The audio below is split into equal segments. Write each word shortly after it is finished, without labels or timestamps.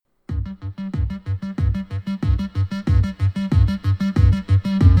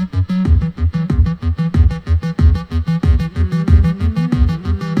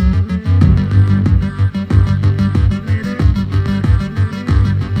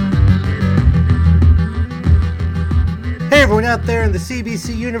everyone out there in the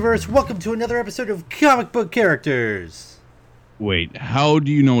CBC universe, welcome to another episode of Comic Book Characters. Wait, how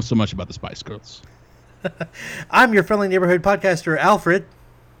do you know so much about the Spice Girls? I'm your friendly neighborhood podcaster, Alfred.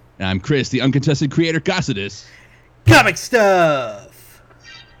 And I'm Chris, the uncontested creator, Cossidus. Comic stuff!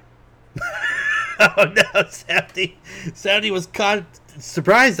 Oh no, Sandy was caught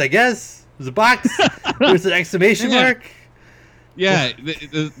surprised, I guess. It was a box. There's an exclamation mark. Yeah,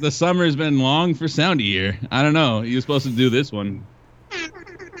 the summer has been long for Soundy here. I don't know. He was supposed to do this one.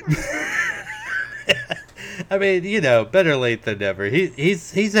 I mean, you know, better late than never.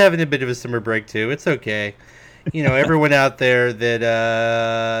 He's having a bit of a summer break too. It's okay. You know, everyone out there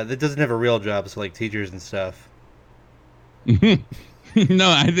that doesn't have a real job, so like teachers and stuff.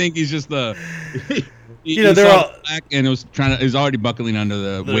 No, I think he's just the. You know, they're all black and it was already buckling under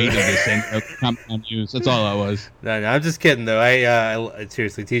the weight of this compound use. That's all I was. No, I'm just kidding though. I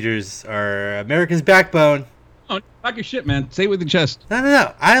seriously, teachers are America's backbone. Oh, talk your shit, man. Say it with your chest.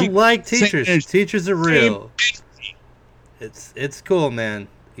 No. I like teachers. Teachers are real. It's cool, man.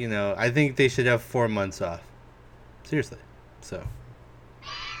 You know, I think they should have 4 months off. Seriously. So,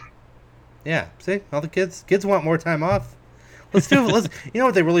 yeah. See, all the kids want more time off. Let's do it. You know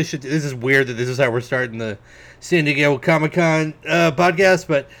what they really should do? This is weird that this is how we're starting the San Diego Comic-Con podcast,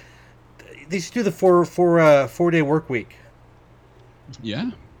 but they should do the 4-day work week.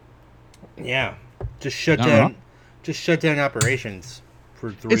 Yeah. Yeah. Just shut down operations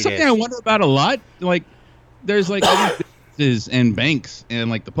for 3 days. It's something I wonder about a lot. Like, there's like other businesses and banks and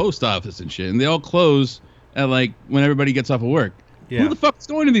like the post office and shit, and they all close at like when everybody gets off of work. Yeah. Who the fuck's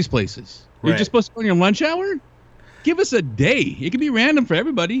going to these places? Right. You're just supposed to go in your lunch hour? Give us a day. It can be random for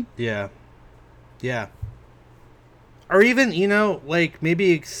everybody. Yeah. Or even, you know, like maybe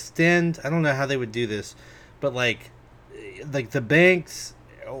extend, I don't know how they would do this, but like the banks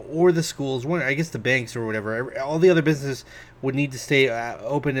or the schools, I guess the banks or whatever, all the other businesses would need to stay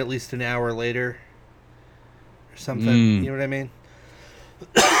open at least an hour later or something. You know what I mean?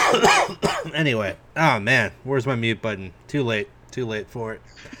 Anyway. Oh, man. Where's my mute button? Too late for it.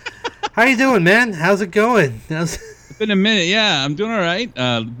 How you doing, man? How's it going? It's been a minute. Yeah, I'm doing all right.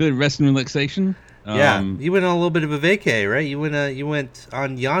 A bit of rest and relaxation. Yeah, you went on a little bit of a vacay, right? You went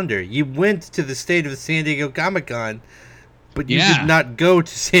on yonder. You went to the state of San Diego Comic-Con, but you did not go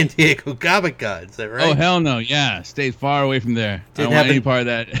to San Diego Comic-Con. Is that right? Oh, hell no. Yeah, stayed far away from there. I don't want any part of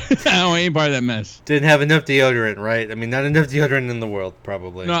that. I don't want any part of that mess. Didn't have enough deodorant, right? I mean, not enough deodorant in the world,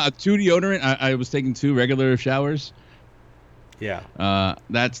 probably. No, 2 deodorant. I was taking 2 regular showers. Yeah.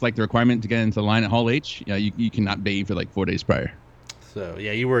 That's like the requirement to get into the line at Hall H. Yeah, you cannot bathe for like 4 days prior. So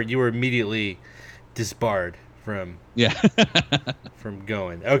yeah, you were immediately disbarred from from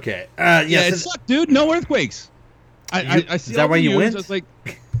going. Okay. Yeah, it sucked, dude. No earthquakes. I see. Is that why you went? I was like,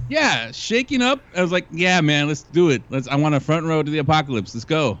 yeah, shaking up. I was like, yeah, man, let's do it. I want a front row to the apocalypse. Let's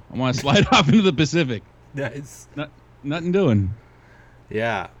go. I want to slide off into the Pacific. Nice. Nothing doing.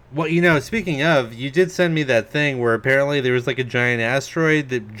 Yeah. Well, you know, speaking of, you did send me that thing where apparently there was like a giant asteroid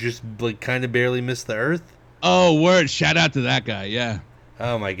that just like kind of barely missed the Earth. Oh, word. Shout out to that guy. Yeah.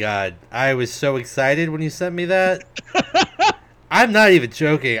 Oh, my God. I was so excited when you sent me that. I'm not even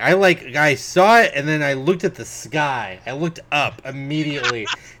joking. I saw it and then I looked at the sky. I looked up immediately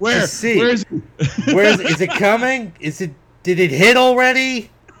to see. Is it coming? Did it hit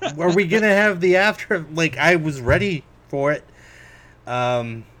already? Are we going to have the after? Like, I was ready for it.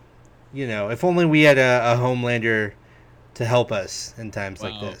 You know, if only we had a Homelander to help us in times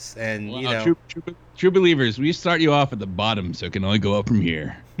like this. And, you know. True believers, we start you off at the bottom, so it can only go up from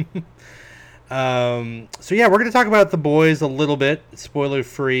here. So, yeah, we're going to talk about The Boys a little bit.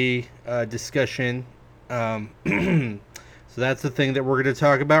 Spoiler-free discussion. So that's the thing that we're going to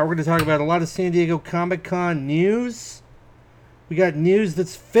talk about. We're going to talk about a lot of San Diego Comic-Con news. We got news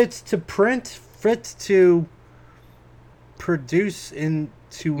that's fit to print, fit to produce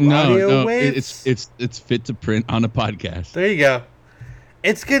into audio waves. It's fit to print on a podcast. There you go.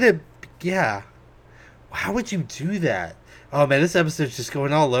 It's gonna, yeah. How would you do that? Oh man, this episode's just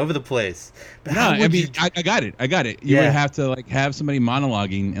going all over the place. But I got it. You would have to like have somebody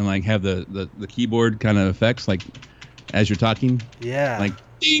monologuing and like have the keyboard kind of effects like as you're talking. Yeah. Like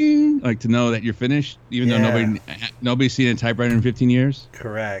ding, like to know that you're finished, even though nobody's seen a typewriter in 15 years.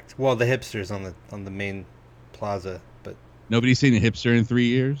 Correct. Well, the hipsters on the main plaza. Nobody's seen a hipster in 3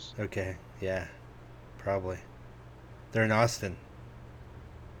 years? Okay, yeah. Probably. They're in Austin.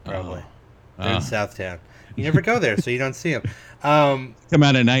 Probably. They're in Southtown. You never go there, so you don't see them. Come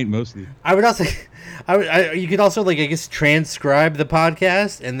out at night, mostly. I would also... you could also, like, I guess, transcribe the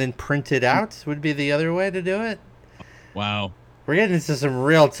podcast and then print it out would be the other way to do it. Wow. We're getting into some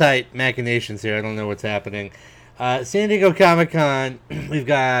real tight machinations here. I don't know what's happening. San Diego Comic-Con, we've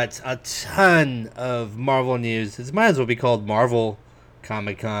got a ton of Marvel news. It might as well be called Marvel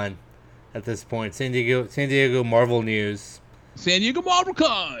Comic-Con at this point. San Diego Marvel news. San Diego Marvel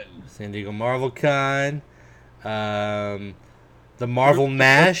Con. San Diego Marvel Con. The Marvel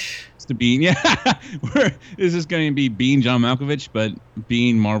Mash. It's the Bean, yeah. Is this going to be Bean John Malkovich, but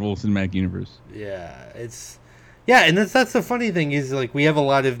Bean Marvel Cinematic Universe? Yeah, and that's the funny thing is, like, we have a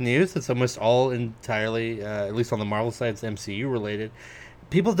lot of news. It's almost all entirely, at least on the Marvel side, it's MCU related.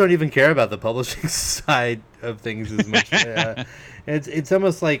 People don't even care about the publishing side of things as much. It's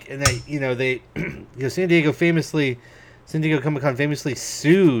almost like, and San Diego Comic-Con famously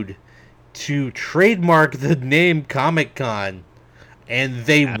sued to trademark the name Comic-Con, and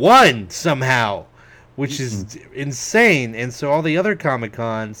they won somehow, which is insane. And so all the other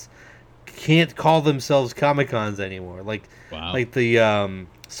Comic-Cons can't call themselves Comic-Cons anymore. Like the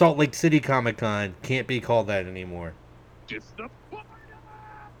Salt Lake City Comic-Con can't be called that anymore.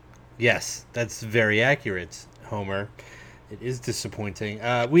 Yes, that's very accurate, Homer. It is disappointing.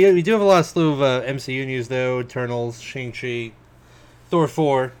 We do have a slew of MCU news, though. Eternals, Shang-Chi, Thor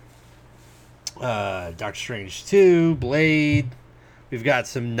 4, Doctor Strange 2, Blade. We've got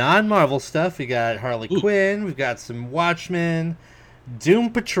some non-Marvel stuff. We got Harley Quinn. We've got some Watchmen,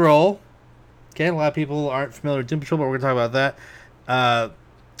 Doom Patrol. Okay, a lot of people aren't familiar with Doom Patrol, but we're going to talk about that.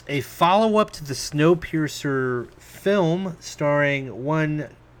 A follow-up to the Snowpiercer film starring one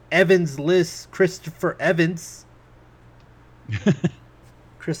Evans List, Christopher Evans.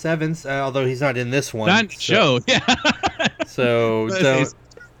 Chris Evans, although he's not in this one. Not in the show, yeah. So,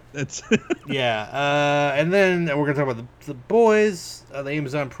 that's yeah. And then we're going to talk about the Boys, the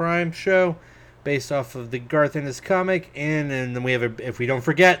Amazon Prime show, based off of the Garth Ennis comic. And then we have if we don't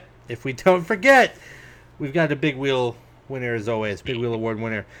forget, we've got a Big Wheel winner as always, Big Wheel Award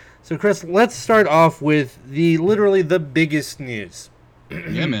winner. So, Chris, let's start off with literally the biggest news.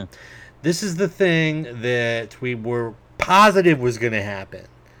 Yeah, man. This is the thing that we were positive was going to happen.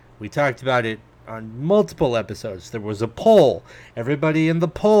 We talked about it on multiple episodes. There was a poll. Everybody in the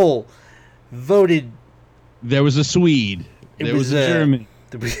poll voted. There was a Swede. There was a German.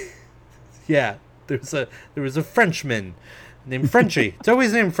 Yeah, there was a Frenchman named Frenchie. It's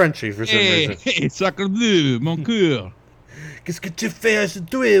always named Frenchie for some reason. Hey, sacre bleu, mon coeur. Qu'est-ce que tu fais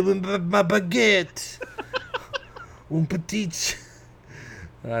aujourd'hui avec ma baguette? Un petit...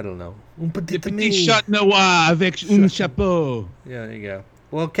 I don't know. Un petit chat noir avec un chapeau. Yeah, there you go.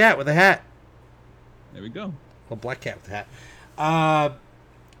 A little cat with a hat. There we go. A little black cat with a hat.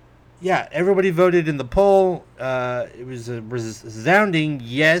 Yeah, everybody voted in the poll. It was a resounding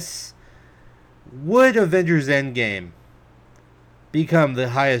yes. Would Avengers Endgame become the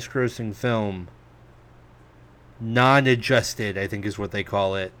highest grossing film, non-adjusted, I think is what they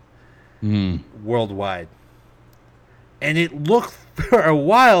call it, worldwide? And it looked for a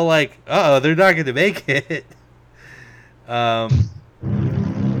while like, they're not going to make it.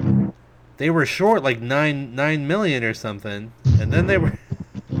 They were short like 9 million or something, and then they were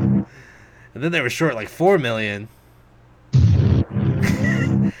short like 4 million.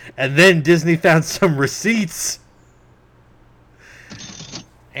 And then Disney found some receipts,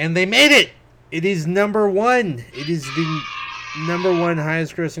 and they made it. It is number one. It is the number one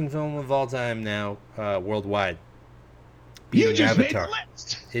highest grossing film of all time now, worldwide. You just Avatar. made the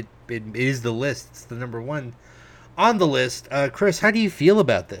list. It is the list. It's the number one on the list. Chris, how do you feel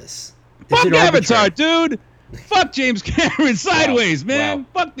about this? Fuck Avatar, dude. Fuck James Cameron sideways, man.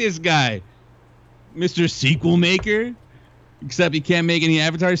 Wow. Fuck this guy. Mr. Sequel Maker. Except he can't make any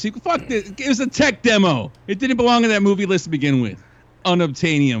Avatar sequel. Fuck this. It was a tech demo. It didn't belong in that movie list to begin with.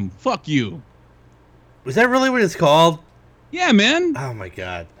 Unobtainium. Fuck you. Was that really what it's called? Yeah, man. Oh, my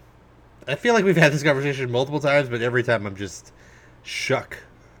God. I feel like we've had this conversation multiple times, but every time I'm just shook.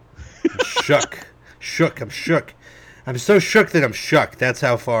 I'm shook. I'm shook. I'm so shook that I'm shook. That's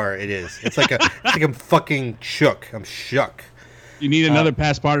how far it is. It's like I'm fucking shook. I'm shook. You need another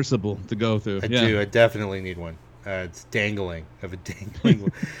past participle to go through. I do. I definitely need one. It's dangling. I have a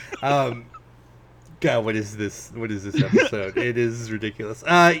dangling one. God, what is this? What is this episode? It is ridiculous.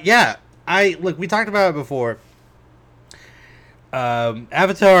 Yeah. Look, we talked about it before.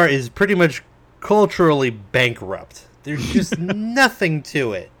 Avatar is pretty much culturally bankrupt. There's just nothing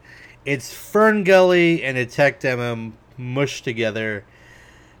to it. It's Fern Gully and a tech demo mushed together.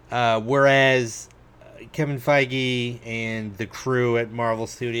 Whereas Kevin Feige and the crew at Marvel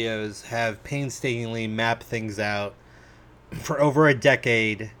Studios have painstakingly mapped things out for over a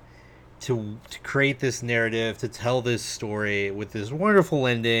decade to create this narrative, to tell this story with this wonderful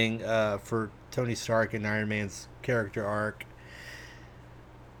ending for Tony Stark and Iron Man's character arc.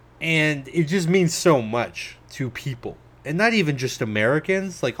 And it just means so much to people, and not even just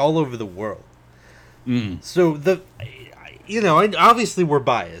Americans, like all over the world. So obviously we're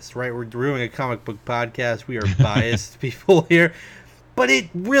biased, right? We're doing a comic book podcast. We are biased people here, but it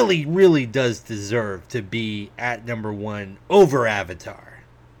really, really does deserve to be at number one over Avatar.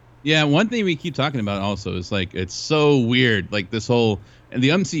 Yeah, one thing we keep talking about also is like it's so weird, like this whole and the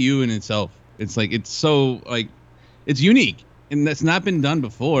MCU in itself. It's like it's so like it's unique and that's not been done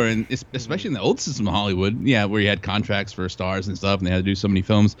before, and especially in the old system of Hollywood. Yeah, where you had contracts for stars and stuff, and they had to do so many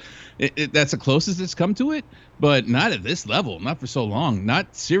films. That's the closest it's come to it, but not at this level, not for so long.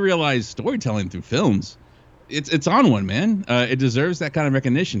 Not serialized storytelling through films. It's on one, man. It deserves that kind of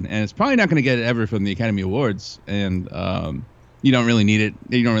recognition, and it's probably not going to get it ever from the Academy Awards. And you don't really need it.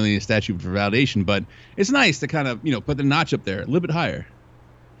 You don't really need a statue for validation, but it's nice to kind of put the notch up there a little bit higher.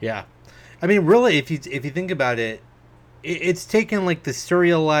 Yeah, I mean, really, if you think about it, it's taken like the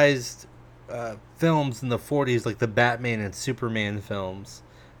serialized films in the 40s, like the Batman and Superman films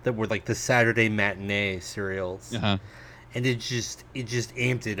that were like the Saturday matinee serials, and it just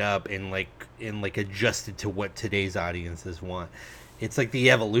amped it up and adjusted to what today's audiences want. It's like the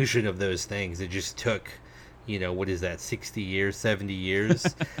evolution of those things. It just took, what is that, 60 years, 70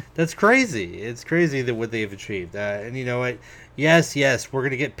 years? That's crazy. It's crazy that what they've achieved. And you know what? Yes, we're going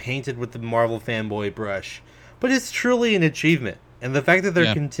to get painted with the Marvel fanboy brush, but it's truly an achievement. And the fact that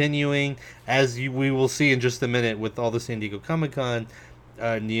they're continuing, as we will see in just a minute with all the San Diego Comic-Con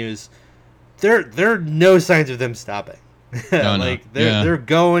news, there are no signs of them stopping. They're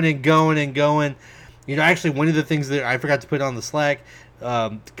going and going and going. Actually, one of the things that I forgot to put on the Slack,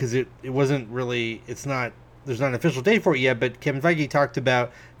 because it wasn't really, there's not an official date for it yet, but Kevin Feige talked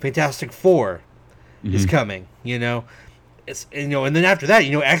about Fantastic Four is coming, and then after that,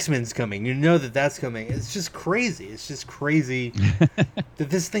 X-Men's coming, that's coming. It's just crazy. It's just crazy that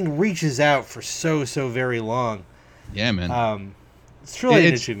this thing reaches out for so very long. Yeah, man. It's truly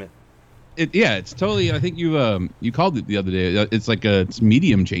an achievement. It's totally. I think you called it the other day. It's like it's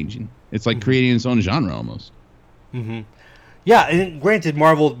medium changing. It's like creating its own genre almost. Mm-hmm. Yeah, and granted,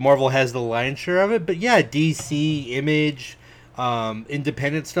 Marvel has the lion's share of it, but yeah, DC, Image,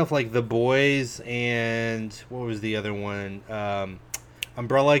 independent stuff like The Boys and what was the other one?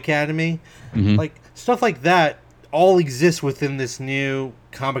 Umbrella Academy, like stuff like that, all exist within this new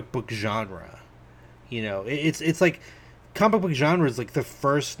comic book genre. It's like. Comic book genre is like the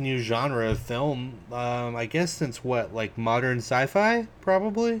first new genre of film, I guess, since what, like modern sci-fi,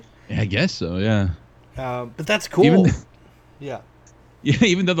 probably? Yeah, I guess so, yeah. But that's cool. Yeah,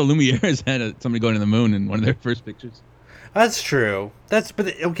 even though the Lumieres had somebody going to the moon in one of their first pictures. That's true.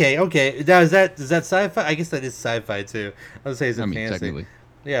 Okay. Now, is that sci-fi? I guess that is sci-fi, too. I was say it's fancy. Technically.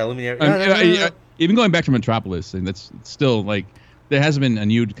 Yeah, Lumiere. No. Even going back to Metropolis, and that's still, like, there hasn't been a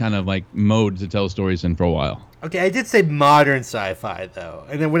new kind of, like, mode to tell stories in for a while. Okay, I did say modern sci-fi though,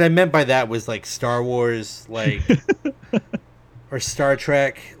 and then what I meant by that was like Star Wars, like or Star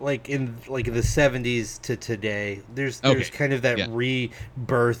Trek, like in the 70s to today. There's kind of that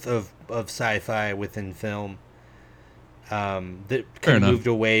rebirth of sci-fi within film that kind of moved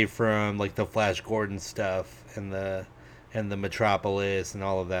away from like the Flash Gordon stuff and the Metropolis and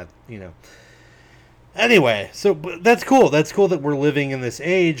all of that, Anyway, so that's cool. That's cool that we're living in this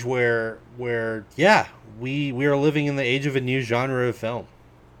age where we are living in the age of a new genre of film,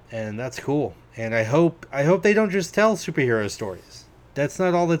 and that's cool. And I hope they don't just tell superhero stories. That's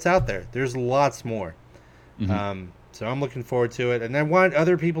not all that's out there. There's lots more. So I'm looking forward to it, and I want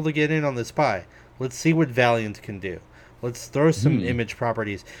other people to get in on this pie. Let's see what Valiant can do. Let's throw some Image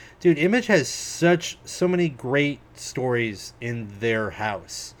properties, dude. Image has so many great stories in their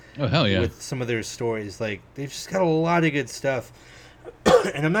house. Oh hell yeah! With some of their stories, like they've just got a lot of good stuff.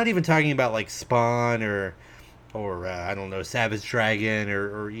 And I'm not even talking about like Spawn or I don't know, Savage Dragon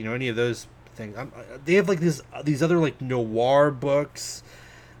or any of those things. They have like these other like noir books,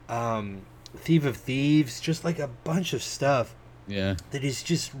 Thief of Thieves, just like a bunch of stuff. Yeah, that is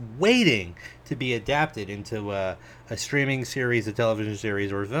just waiting to be adapted into a streaming series, a television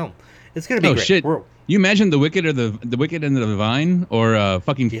series, or a film. It's gonna be great. Shit. You imagine The Wicked or the Wicked and the Divine or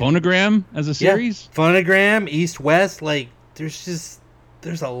fucking Phonogram as a series? Yeah. Phonogram, East West, like there's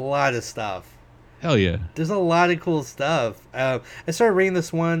a lot of stuff. Hell yeah. There's a lot of cool stuff. I started reading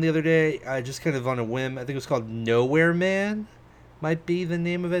this one the other day, just kind of on a whim. I think it was called Nowhere Man, might be the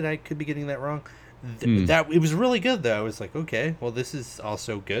name of it. I could be getting that wrong. That it was really good though. I was like, okay, well this is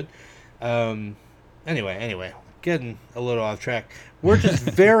also good. Anyway, getting a little off track. We're just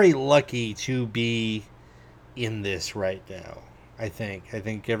very lucky to be in this right now. I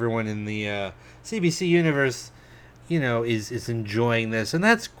think everyone in the CBC universe, is enjoying this, and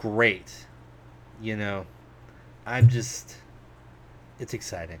that's great. It's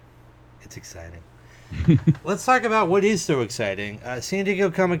exciting. It's exciting. Let's talk about what is so exciting. San Diego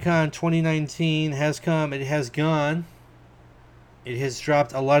Comic-Con 2019 has come. It has gone. It has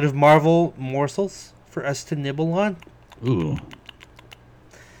dropped a lot of Marvel morsels for us to nibble on. Ooh.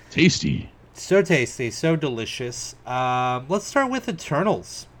 Tasty. So tasty. So delicious. Let's start with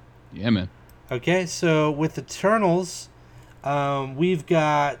Eternals. Yeah, man. Okay, so with Eternals, we've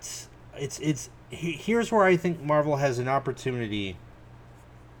got... Here's where I think Marvel has an opportunity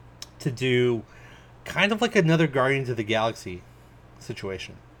to do kind of like another Guardians of the Galaxy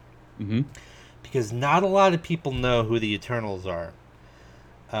situation. Mm-hmm. Because not a lot of people know who the Eternals are.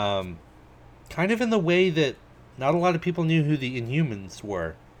 Kind of in the way that not a lot of people knew who the Inhumans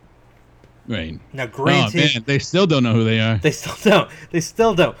were. Right. Now, granted... Oh, man, they still don't know who they are. They still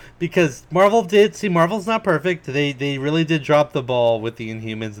don't. Because Marvel's not perfect. They really did drop the ball with the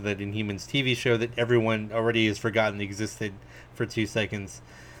Inhumans and that Inhumans TV show that everyone already has forgotten existed for 2 seconds.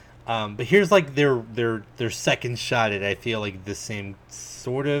 But here's like their second shot at, I feel like, the same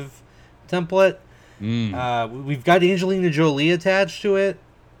sort of template. We've got Angelina Jolie attached to it.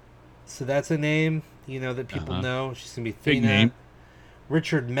 So that's a name, that people know. She's going to be Thena. Big name.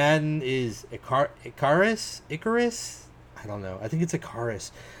 Richard Madden is Icarus? I don't know. I think it's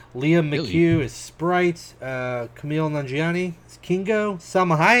Icarus. Liam McHugh is Sprite. Camille Nanjiani is Kingo.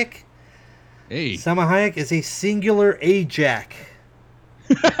 Salma Hayek. Hey. Salma Hayek is a singular Ajax.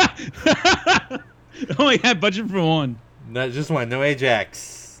 Only had budget for one. No, just one. No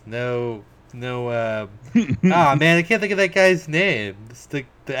Ajax. No. Man, I can't think of that guy's name. It's the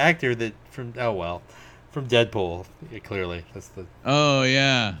actor that from Deadpool. Yeah, clearly, that's the. Oh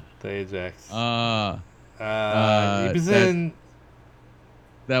yeah. The Ajax. He was in.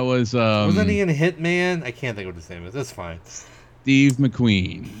 That was. Wasn't he in Hitman? I can't think of what his name is. That's fine. Steve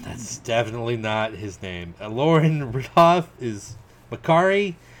McQueen. That's definitely not his name. Lauren Ridloff is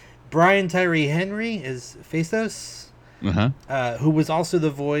Makari. Brian Tyree Henry is Phastos. Who was also the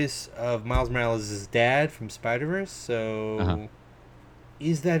voice of Miles Morales' dad from Spider-Verse. So,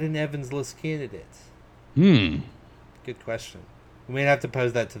 is that an Evans list candidate? Good question. We may have to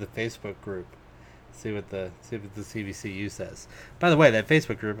pose that to the Facebook group. See what the CVCU says. By the way, that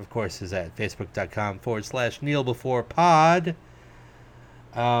Facebook group, of course, is at facebook.com/KneelBeforePod.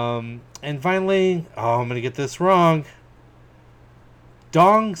 And finally, I'm going to get this wrong.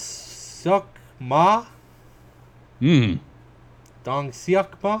 Dong Seok Ma? Dong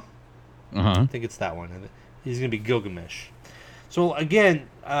Seok Ma? I think it's that one. He's going to be Gilgamesh. So, again,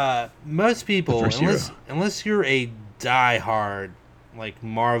 most people, unless you're a diehard, like,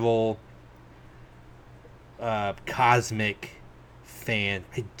 Marvel cosmic fan,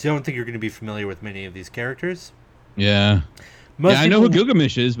 I don't think you're going to be familiar with many of these characters. Yeah. I know who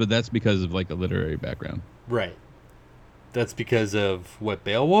Gilgamesh is, but that's because of, like, a literary background. Right. That's because of, what,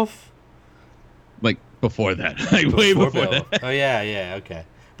 Beowulf? Like, before that. Like, way before that. Oh, yeah, okay.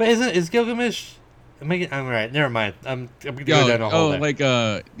 But is Gilgamesh... I'm right. Never mind. I'm going to go down a hole there. Like,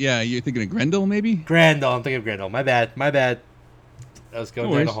 you're thinking of Grendel, maybe? Grendel. I'm thinking of Grendel. My bad. I was going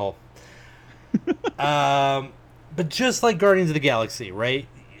down a hole. But just like Guardians of the Galaxy, right?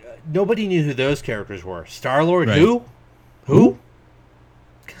 Nobody knew who those characters were. Star-Lord, right. Who?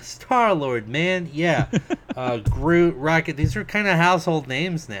 Star-Lord, man. Yeah. Groot, Rocket. These are kind of household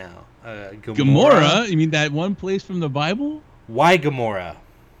names now. Gamora? You mean that one place from the Bible? Why Gamora?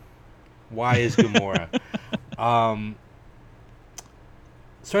 Why is Gamora?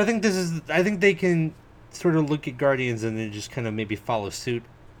 So I think they can sort of look at Guardians and then just kind of maybe follow suit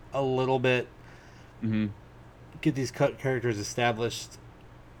a little bit. Get these characters established.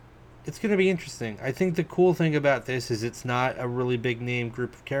 It's going to be interesting. I think the cool thing about this is it's not a really big name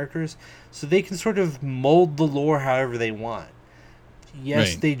group of characters, so they can sort of mold the lore however they want.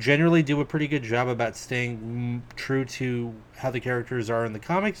 Yes, They generally do a pretty good job about staying true to how the characters are in the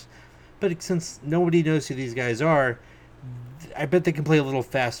comics, but since nobody knows who these guys are, I bet they can play a little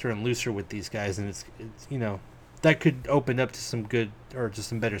faster and looser with these guys, and it's that could open up to some good or just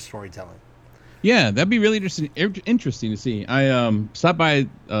some better storytelling. Yeah, that'd be really interesting to see. I stopped by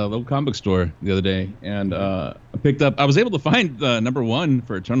a local comic book store the other day, and I was able to find number 1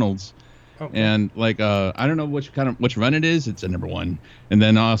 for Eternals. Okay. And I don't know which run it is. It's a number 1, and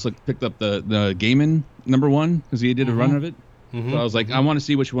then I also picked up the Gaiman number 1 because he did a run of it. So I was like, I want to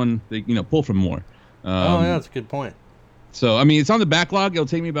see which one they pull from more. Yeah, that's a good point. So I mean, it's on the backlog. It'll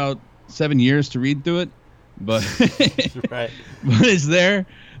take me about 7 years to read through it, but right. But it's there.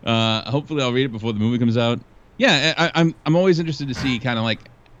 Hopefully, I'll read it before the movie comes out. Yeah, I'm always interested to see kind of like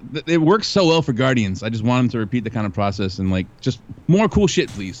it works so well for Guardians. I just want them to repeat the kind of process and just more cool shit,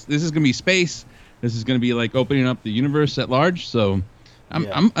 please. This is gonna be space. This is going to be like opening up the universe at large. So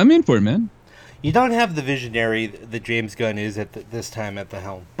I'm in for it, man. You don't have the visionary that James Gunn is at this time at the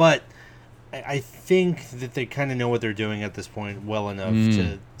helm, but I think that they kind of know what they're doing at this point well enough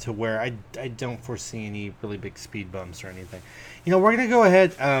to where I don't foresee any really big speed bumps or anything. You know, we're going to go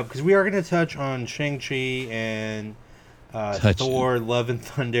ahead because we are going to touch on Shang-Chi and Thor, Love and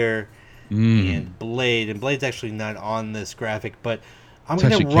Thunder, and Blade. And Blade's actually not on this graphic, but I'm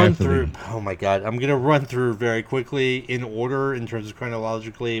going to run through. Oh my God. I'm going to run through very quickly in order in terms of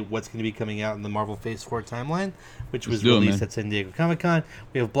chronologically what's going to be coming out in the Marvel Phase 4 timeline, which was released at San Diego Comic-Con.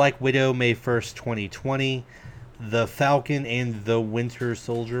 We have Black Widow, May 1st, 2020. The Falcon and the Winter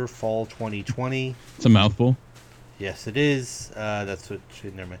Soldier, Fall 2020. It's a mouthful. Yes, it is. That's what.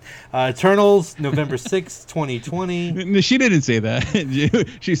 Never mind. Eternals, November 6th, 2020. She didn't say that.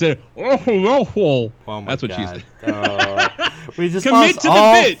 She said, "Oh, my that's what God. she said." We just Commit lost to the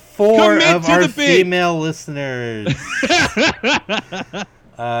all bit. 4 Commit of to our the bit. female listeners.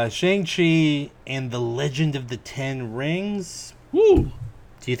 Shang-Chi and the Legend of the Ten Rings. Woo.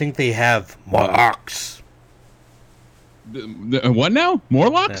 Do you think they have Morlocks? What now?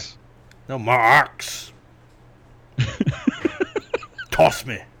 Morlocks? No, Morlocks. Toss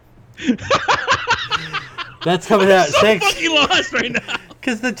me. That's coming out. So fucking lost right now.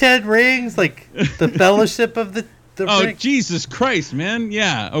 Because the Ten Rings, like the Fellowship of the Ring. Jesus Christ, man.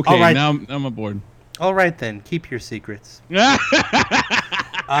 Yeah. Okay. Right. Now I'm aboard. All right then. Keep your secrets. Shang-Chi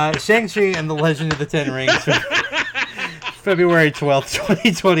and the Legend of the Ten Rings, February 12th,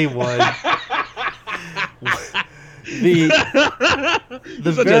 2021. The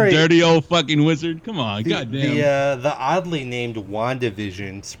such a dirty old fucking wizard. Come on, goddamn. The oddly named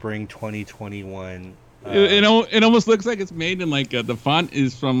WandaVision, spring 2021. It almost looks like it's made in like the font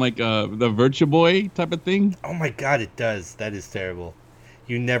is from like the Virtua Boy type of thing. Oh my God, it does. That is terrible.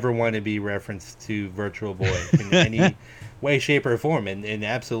 You never want to be referenced to Virtual Boy in any way, shape, or form, in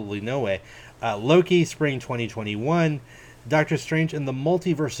absolutely no way. Loki, spring 2021. Doctor Strange and the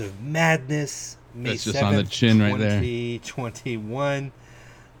Multiverse of Madness, May 7th, just on the chin right there. 2021.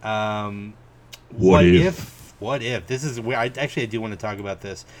 What if? This is where I do want to talk about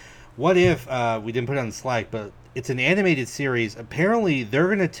this. What if, we didn't put it on Slack, but it's an animated series. Apparently, they're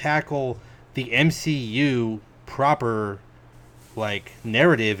going to tackle the MCU proper, like,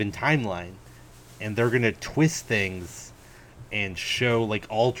 narrative and timeline. And they're going to twist things and show, like,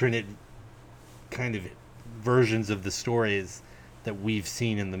 alternate kind of versions of the stories that we've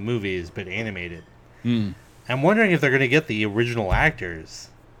seen in the movies, but animated. I'm wondering if they're going to get the original actors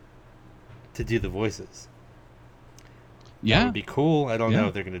to do the voices. Yeah, that would be cool. I don't know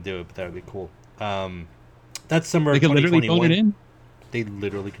if they're going to do it, but that would be cool. That's summer 2021. They can literally phone it in. They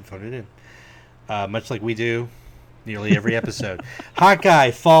literally can phone it in, much like we do nearly every episode. Hawkeye,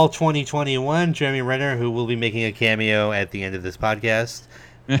 fall 2021. Jeremy Renner, who will be making a cameo at the end of this podcast,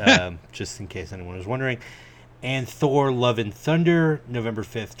 just in case anyone was wondering. And Thor, Love and Thunder, November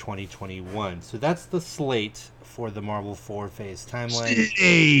 5th, 2021. So that's the slate for the Marvel 4 phase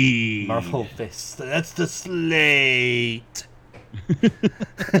timeline. Marvel phase. That's the slate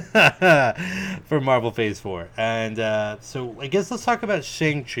for Marvel phase 4. And so I guess let's talk about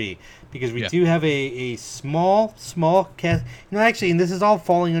Shang-Chi, because we do have a small cast. Actually, and this is all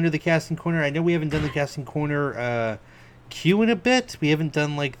falling under the casting corner. I know we haven't done the casting corner Q in a bit. We haven't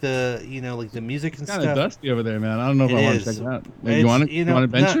done like the the music and stuff. It's kind of dusty over there, man. I don't know if I want to check it out. You want to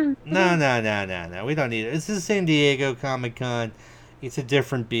venture? No. We don't need it. This is San Diego Comic-Con. It's a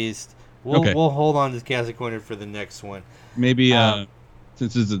different beast. We'll hold on to the casting corner for the next one. Maybe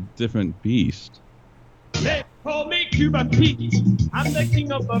since it's a different beast. They call me Cuba Pete. I'm the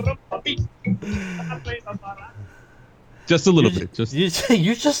king of the rumba beat. Just a little bit.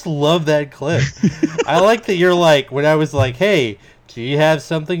 You just love that clip. I like that you're like, when I was like, hey, do you have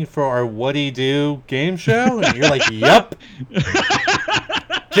something for our What'd Do game show? And you're like, yup.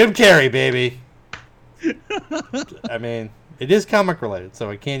 Jim Carrey, baby. I mean, it is comic related, so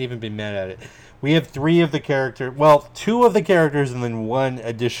I can't even be mad at it. We have 2 of the characters and then 1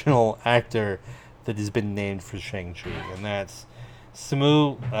 additional actor that has been named for Shang-Chi, and that's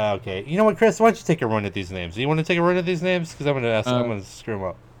Simu. Okay, you know what, Chris? Why don't you take a run at these names? Do you want to take a run at these names? Because I'm going to screw them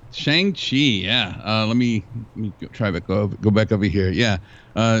up. Shang-Chi, yeah. Let me try to go back over here. Yeah,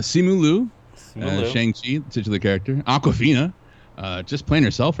 Simu Liu, Shang-Chi, the titular character. Awkwafina, just playing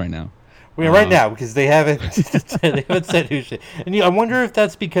herself right now. Well, right now, because they haven't said who she. And I wonder if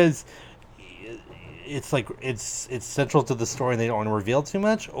that's because it's like it's central to the story and they don't want to reveal too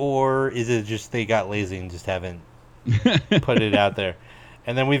much, or is it just they got lazy and just haven't put it out there?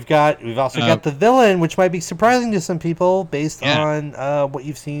 And then we've also got the villain, which might be surprising to some people based on what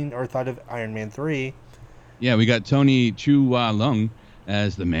you've seen or thought of Iron Man 3. Yeah, we got Tony Chu Wa Lung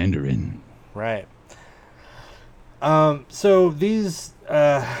as the Mandarin. Right. So these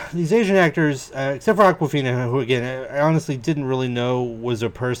Asian actors, except for Awkwafina, who again I honestly didn't really know was a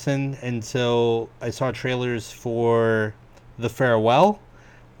person until I saw trailers for The Farewell,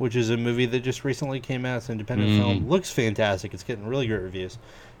 which is a movie that just recently came out. It's an independent film. Looks fantastic. It's getting really great reviews.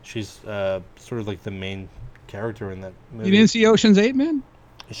 She's sort of like the main character in that movie. You didn't see Ocean's 8, man?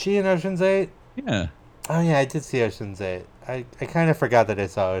 Is she in Ocean's 8? Yeah. Oh, yeah, I did see Ocean's 8. I kind of forgot that I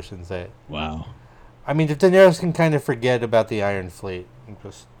saw Ocean's 8. Wow. I mean, if Daenerys can kind of forget about the Iron Fleet.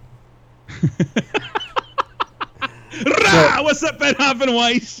 Just... What's up, Ben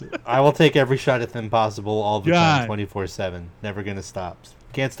Weiss? I will take every shot at them possible all the time, 24/7. Never going to stop.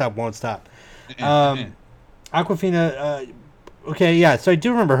 Can't stop, won't stop. Awkwafina, okay, yeah, so I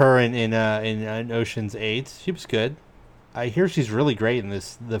do remember her in Ocean's 8. She was good. I hear she's really great in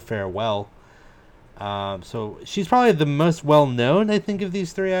The Farewell. So she's probably the most well-known, I think, of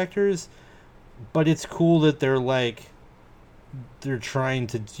these three actors. But it's cool that they're trying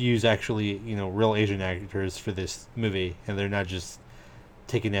to use actually, real Asian actors for this movie, and they're not just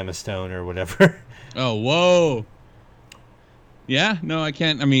taking Emma Stone or whatever. Oh, whoa. Yeah, no, I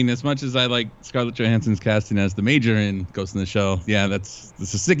can't. I mean, as much as I like Scarlett Johansson's casting as the Major in Ghost in the Shell, yeah, that's a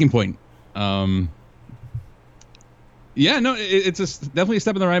sticking point. Yeah, no, it's definitely a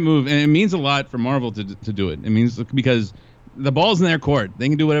step in the right move, and it means a lot for Marvel to do it. It means because the ball's in their court; they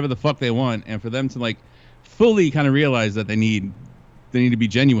can do whatever the fuck they want, and for them to fully kind of realize that they need to be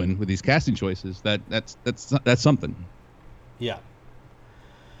genuine with these casting choices. That's something. Yeah,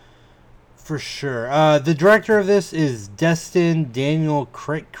 for sure. The director of this is Destin Daniel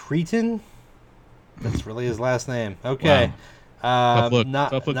Cretton. That's really his last name. Okay. Wow.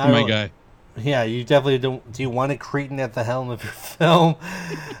 Tough look to my guy. Yeah, you definitely don't. Do you want a Cretan at the helm of your film?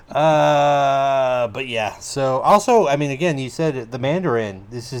 But yeah. So also, I mean, again, you said it, the Mandarin.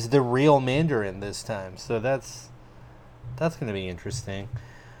 This is the real Mandarin this time. So that's going to be interesting.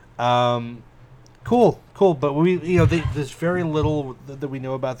 Cool. But there's very little that we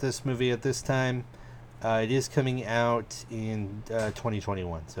know about this movie at this time. It is coming out in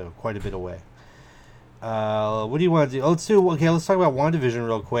 2021, so quite a bit away. What do you want to do? Let's talk about WandaVision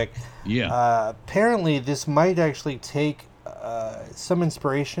real quick. Yeah. Apparently, this might actually take some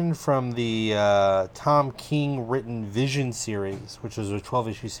inspiration from the Tom King written Vision series, which was a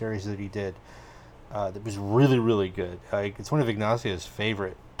 12-issue series that he did. That was really, really good. It's one of Ignacio's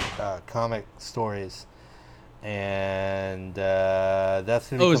favorite comic stories. And that's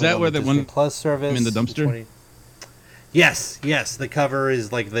going to be is that where the one Plus service in the dumpster? Yes. The cover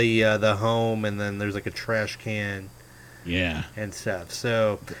is like the home, and then there's like a trash can. Yeah. And stuff.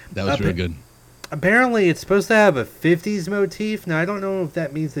 So that was really good. Apparently, it's supposed to have a 50s motif. Now, I don't know if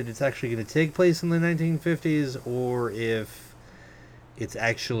that means that it's actually going to take place in the 1950s, or if it's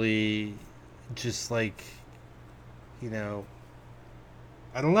actually just I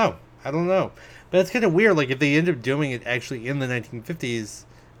don't know. But it's kind of weird. Like, if they end up doing it actually in the 1950s,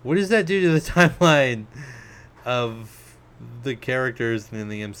 what does that do to the timeline of the characters in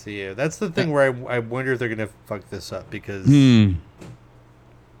the MCU? That's the thing where I wonder if they're going to fuck this up, because...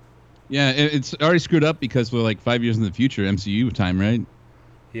 Yeah, it's already screwed up because we're 5 years in the future, MCU time, right?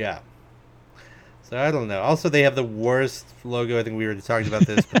 Yeah. So I don't know. Also, they have the worst logo. I think we already talked about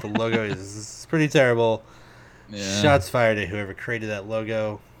this, but the logo is pretty terrible. Yeah. Shots fired at whoever created that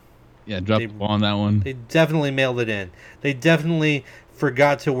logo. Yeah, drop the ball on that one. They definitely mailed it in. They definitely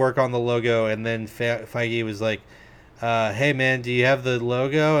forgot to work on the logo, and then Feige was like, hey, man, do you have the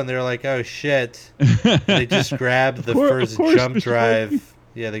logo? And they're like, oh, shit. They just grabbed the first jump drive.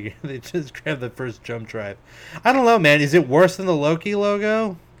 Yeah, they just grabbed the first jump drive. I don't know, man. Is it worse than the Loki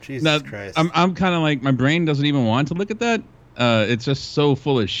logo? Jesus Christ. I'm kind of my brain doesn't even want to look at that. It's just so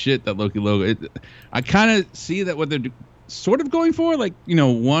full of shit, that Loki logo. I kind of see that what they're sort of going for,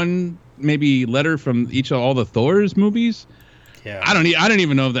 one maybe letter from all the Thor's movies. Yeah. I don't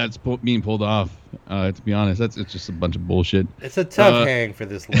even know if that's being pulled off. To be honest, it's just a bunch of bullshit. It's a tough hang for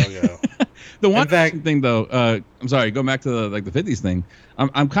this logo. The one thing, though, I'm sorry, going back to the 50s thing.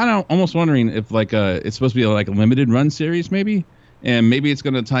 I'm kind of almost wondering if it's supposed to be a limited run series, maybe, and maybe it's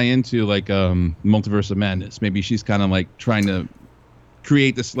going to tie into Multiverse of Madness. Maybe she's kind of trying to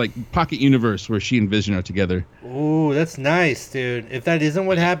create this pocket universe where she and Vision are together. Ooh, that's nice, dude. If that isn't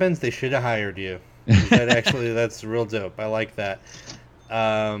what happens, they should have hired you. That's real dope. I like that.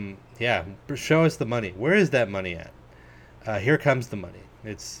 Yeah, show us the money. Where is that money at? Here comes the money.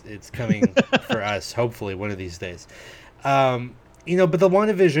 It's coming for us, hopefully, one of these days. But the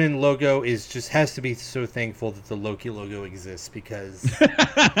WandaVision logo has to be so thankful that the Loki logo exists because,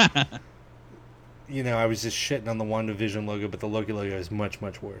 I was just shitting on the WandaVision logo, but the Loki logo is much,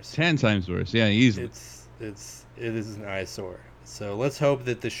 much worse. 10 times worse. Yeah, easily. It is an eyesore. So let's hope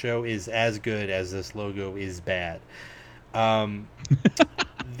that the show is as good as this logo is bad. Let's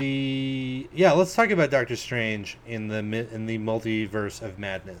talk about Doctor Strange in the multiverse of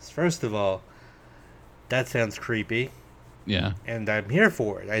madness. First of all, that sounds creepy. Yeah. And I'm here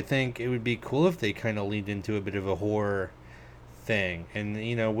for it. I think it would be cool if they kind of leaned into a bit of a horror thing. And,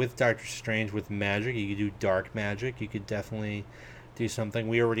 with Doctor Strange, with magic, you could do dark magic. You could definitely do something.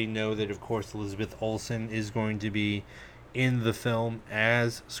 We already know that, of course, Elizabeth Olsen is going to be in the film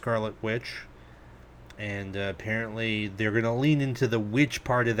as Scarlet Witch. And apparently they're going to lean into the witch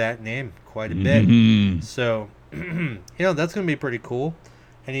part of that name quite a bit. Mm-hmm. So, that's going to be pretty cool.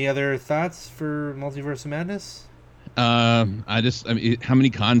 Any other thoughts for Multiverse of Madness? How many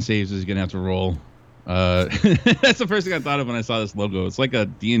con saves is he going to have to roll? That's the first thing I thought of when I saw this logo. It's like a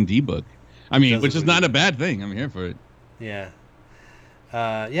D&D book. Which is not a bad thing. I'm here for it. Yeah.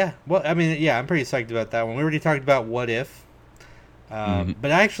 Well, I'm pretty psyched about that one. We already talked about What If.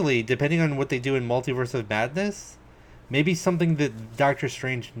 But actually, depending on what they do in Multiverse of Madness, maybe something that Doctor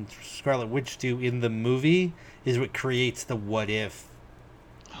Strange and Scarlet Witch do in the movie is what creates the What If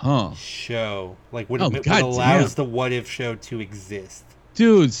show. Like, what allows the What If show to exist.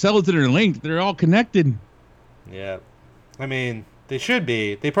 Dude, cells that are linked, they're all connected. Yeah. They should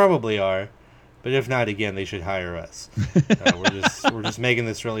be. They probably are. But if not, again, they should hire us. We're just making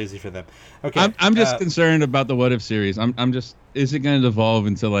this real easy for them. Okay. I'm just concerned about the What If series. Is it going to evolve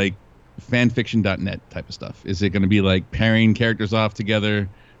into like fanfiction.net type of stuff? Is it going to be like pairing characters off together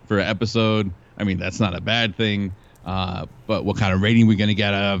for an episode? That's not a bad thing. But what kind of rating are we going to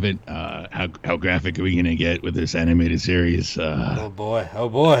get out of it? How graphic are we going to get with this animated series? Oh boy.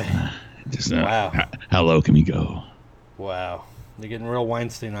 Wow. How low can we go? Wow. They're getting real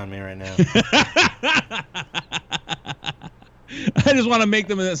Weinstein on me right now. I just want to make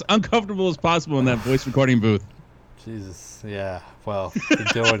them as uncomfortable as possible in that voice recording booth. Jesus. Yeah. Well,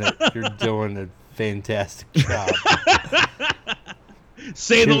 you're doing it. You're doing a fantastic job.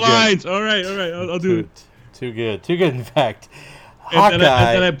 Say the lines. All right. I'll do it. Too good, in fact. Hawkeye. And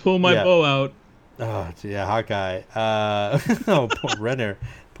then I pull my bow out. Oh, yeah, Hawkeye.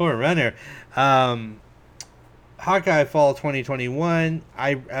 Poor Renner. Hawkeye Fall 2021.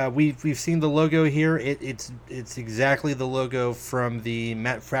 We've seen the logo here. It's exactly the logo from the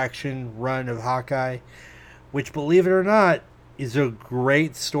Matt Fraction run of Hawkeye, which, believe it or not, is a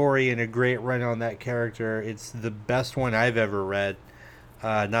great story and a great run on that character. It's the best one I've ever read.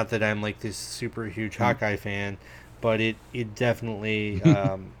 Not that I'm like this super huge Hawkeye fan, but it definitely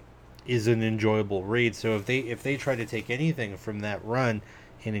is an enjoyable read. So if they try to take anything from that run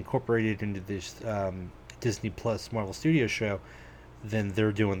and incorporate it into this Disney Plus Marvel Studios show, then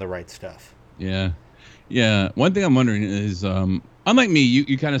they're doing the right stuff. Yeah. One thing I'm wondering is, unlike me,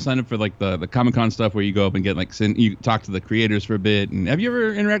 you kind of sign up for like the Comic-Con stuff where you go up and get you talk to the creators for a bit. And have you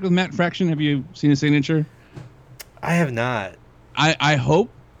ever interacted with Matt Fraction? Have you seen his signature? I have not. I hope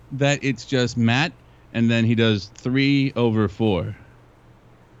that it's just Matt, and then he does 3/4.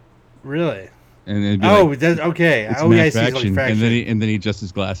 Really? And okay. Matt Fraction. And then he adjusts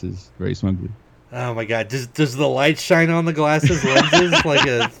his glasses very smugly. Oh my God! Does the light shine on the glasses lenses like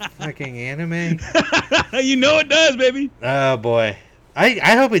a fucking anime? You know it does, baby. Oh boy,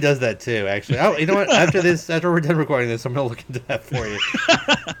 I hope he does that too. Actually, you know what? After we're done recording this, I'm gonna look into that for you.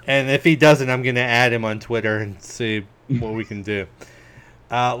 And if he doesn't, I'm gonna add him on Twitter and see what we can do.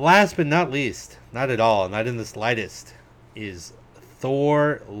 Last but not least, not at all, not in the slightest, is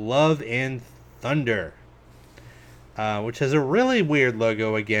Thor: Love and Thunder, which has a really weird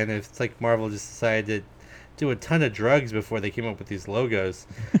logo. Again, it's like Marvel just decided to do a ton of drugs before they came up with these logos.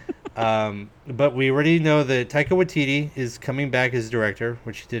 But we already know that Taika Waititi is coming back as director,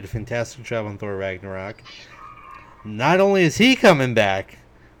 which he did a fantastic job on Thor Ragnarok. Not only is he coming back,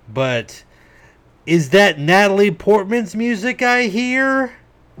 but is that Natalie Portman's music I hear?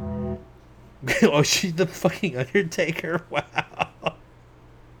 Oh, she's the fucking Undertaker? Wow.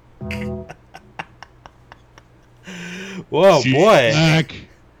 Whoa, She's boy. Back.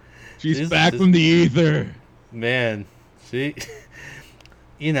 She's back from the ether. Man, she...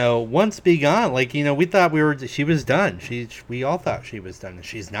 once Begone, we thought she was done. We all thought she was done.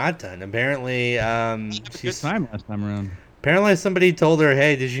 She's not done. Apparently, good time last time around. Apparently, somebody told her,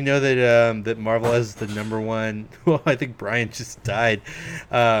 "Hey, did you know that Marvel has the #1?" Well, I think Brian just died.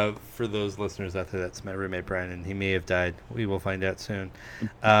 For those listeners out there, that's my roommate Brian, and he may have died. We will find out soon.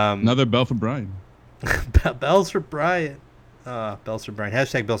 Another bell for Brian. Bells for Brian. Belster Bryan.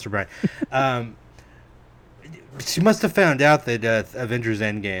 Hashtag Belster Bryan. She must have found out that Avengers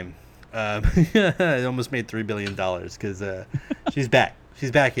Endgame it almost made $3 billion because she's back.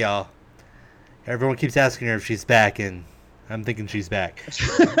 She's back, y'all. Everyone keeps asking her if she's back, and I'm thinking she's back.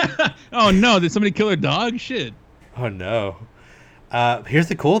 Oh, no. Did somebody kill her dog? Shit. Oh, no. Here's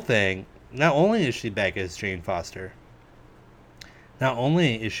the cool thing. Not only is she back as Jane Foster,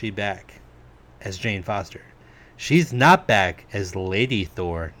 she's not back as Lady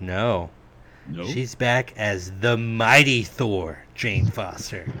Thor. No. Nope. She's back as the Mighty Thor, Jane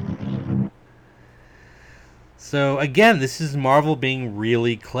Foster. So again, this is Marvel being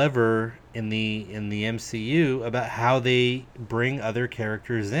really clever in the MCU about how they bring other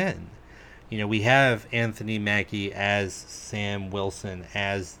characters in. You know, we have Anthony Mackie as Sam Wilson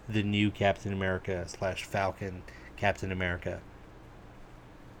as the new Captain America / Falcon Captain America,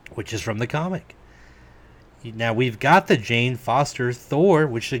 which is from the comic. Now we've got the Jane Foster Thor,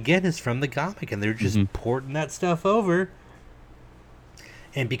 which again is from the comic, and they're just porting that stuff over.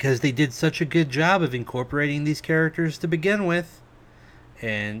 And because they did such a good job of incorporating these characters to begin with,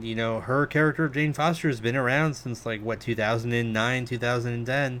 and you know, her character of Jane Foster has been around since 2009,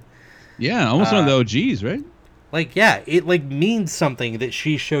 2010. Yeah, almost one of the OGs, right? It means something that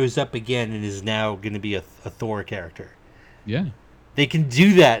she shows up again and is now going to be a Thor character. Yeah. They can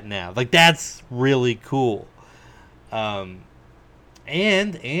do that now. That's really cool. And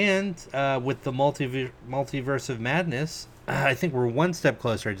with the multiverse of madness, I think we're one step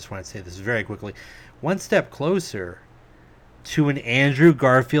closer. I just want to say this very quickly. One step closer to an Andrew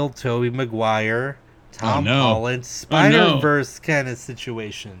Garfield, Tobey Maguire, Tom Holland, Spider-Verse kind of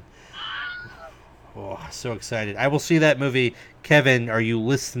situation. Oh, so excited. I will see that movie. Kevin, are you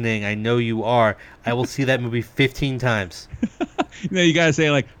listening? I know you are. I will see that movie 15 times. No, you gotta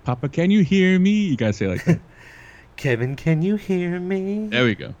say Papa, can you hear me? You gotta say that. Kevin, can you hear me? There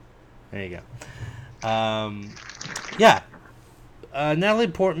we go. There you go. Yeah. Natalie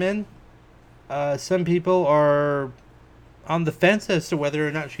Portman. Some people are on the fence as to whether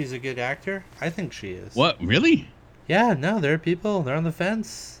or not she's a good actor. I think she is. What? Really? Yeah. No, there are people. They're on the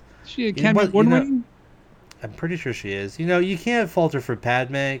fence. She a Academy Award winning? I'm pretty sure she is. You know, you can't falter for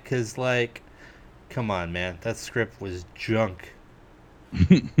Padme because, come on, man, that script was junk.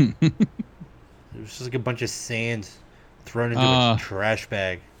 It was just a bunch of sand thrown into a trash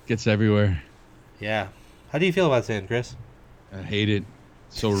bag. Gets everywhere. Yeah. How do you feel about sand, Chris? I hate it.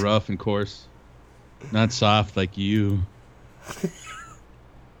 So rough and coarse. Not soft like you.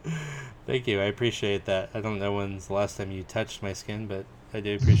 Thank you. I appreciate that. I don't know when's the last time you touched my skin, but I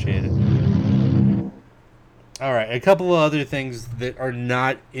do appreciate it. All right. A couple of other things that are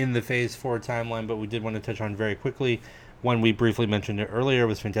not in the Phase 4 timeline, but we did want to touch on very quickly. One we briefly mentioned it earlier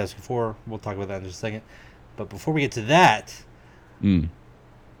was Fantastic Four. We'll talk about that in just a second. But before we get to that,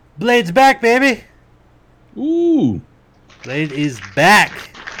 Blade's back, baby. Ooh. Blade is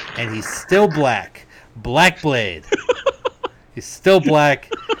back, and he's still black. Black Blade. He's still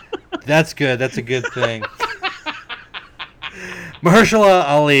black. That's good. That's a good thing. Mahershala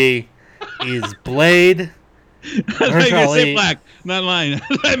Ali is Blade. Mahershala Ali. Say black, not lying.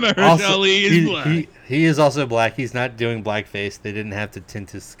 Mahershala Ali is black. He is also black. He's not doing blackface. They didn't have to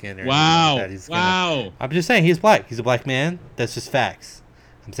tint his skin or anything like that. Wow. I'm just saying he's black. He's a black man. That's just facts.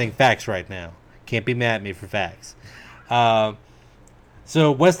 I'm saying facts right now. Can't be mad at me for facts.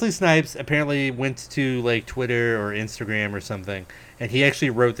 So Wesley Snipes apparently went to Twitter or Instagram or something, and he actually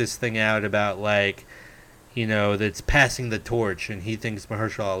wrote this thing out about that's passing the torch, and he thinks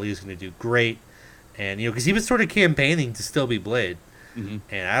Mahershala Ali is going to do great, and because he was sort of campaigning to still be Blade. Mm-hmm.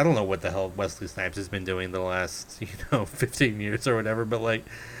 And I don't know what the hell Wesley Snipes has been doing the last 15 years or whatever, but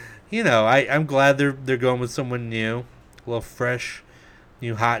I'm glad they're going with someone new, a little fresh,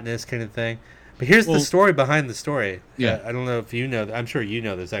 new hotness kind of thing. But here's the story behind the story. Yeah. I don't know if you know. I'm sure you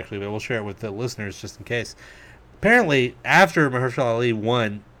know this actually, but we'll share it with the listeners just in case. Apparently, after Mahershala Ali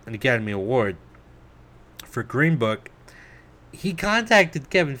won an Academy Award for Green Book, he contacted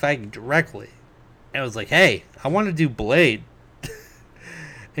Kevin Feige directly and was like, "Hey, I want to do Blade."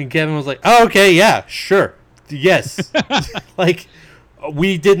 And Kevin was like, "Oh, okay, yeah, sure, yes."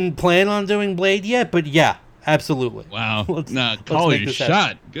 We didn't plan on doing Blade yet, but yeah, absolutely. Wow. Call it a shot.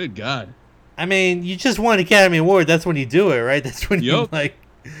 Happen. Good God. I mean, you just won an Academy Award. That's when you do it, right? That's when you it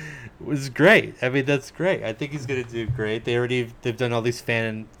was great. I mean, that's great. I think he's gonna do great. They've done all these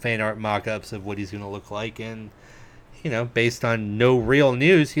fan art mock-ups of what he's gonna look like, and based on no real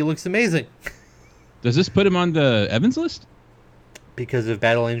news, he looks amazing. Does this put him on the Evans list? Because of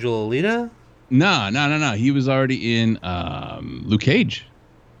Battle Angel Alita? No. He was already in Luke Cage.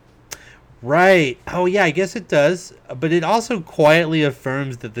 Right. Oh yeah, I guess it does. But it also quietly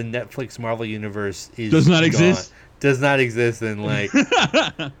affirms that the Netflix Marvel universe does not exist. Does not exist, and like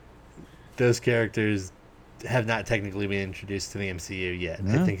those characters have not technically been introduced to the MCU yet.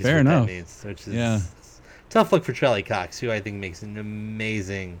 Yeah, I think is fair what enough. that means. Which is tough look for Charlie Cox, who I think makes an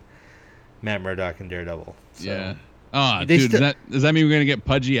amazing Matt Murdock and Daredevil. So, yeah. Oh, dude, does that mean we're gonna get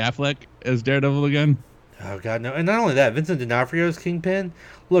Pudgy Affleck as Daredevil again? Oh God, no! And not only that, Vincent D'Onofrio's Kingpin.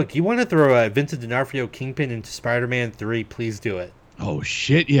 Look, you want to throw a Vincent D'Onofrio Kingpin into Spider-Man 3? Please do it. Oh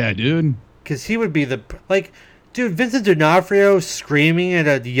shit, yeah, dude. Because he would be dude. Vincent D'Onofrio screaming at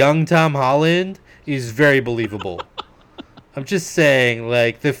a young Tom Holland is very believable. I'm just saying,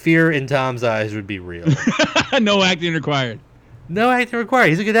 like, the fear in Tom's eyes would be real. No acting required. No acting required.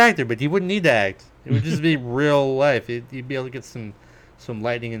 He's a good actor, but he wouldn't need to act. It would just be real life. You'd be able to get some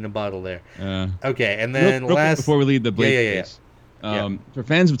lightning in the bottle there. Okay, and then real last... before we leave the Blade case, for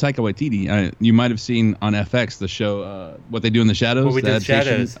fans of Taika Waititi, you might have seen on FX the show What They Do in the Shadows. What We Do in the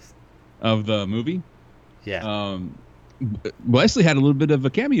Shadows. Of the movie. Yeah. Wesley had a little bit of a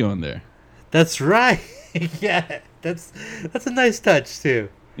cameo in there. That's right. Yeah, that's a nice touch too.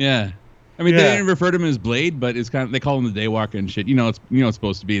 Yeah. I mean, they didn't refer to him as Blade, but it's kind of, they call him the Daywalker and shit. It's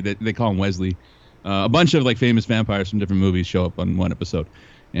supposed to be. They call him Wesley. A bunch of like famous vampires from different movies show up on one episode,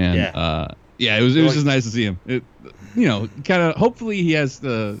 and it was just nice to see him. Kind of. Hopefully, he has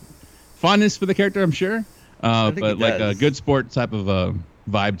the fondness for the character. I'm sure, but like a good sport type of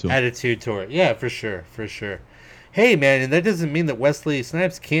vibe to him. Attitude toward it. Yeah, for sure. Hey, man, and that doesn't mean that Wesley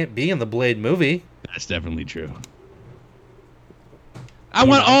Snipes can't be in the Blade movie. That's definitely true. I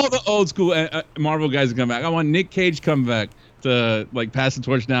want all the old school Marvel guys to come back. I want Nick Cage to come back to like pass the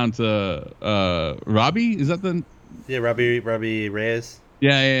torch down to Robbie. Is that the? Yeah, Robbie Reyes.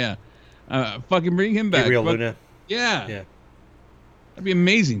 Yeah. Fucking bring him back. Gabriel Luna. Yeah. That'd be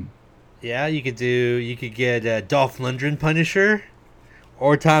amazing. Yeah, you could get Dolph Lundgren Punisher,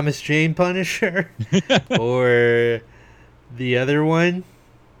 or Thomas Jane Punisher, or the other one,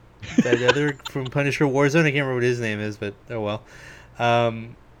 that other from Punisher Warzone. I can't remember what his name is, but oh well.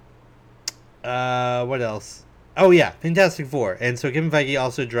 What else? Oh yeah, Fantastic Four. And so Kevin Feige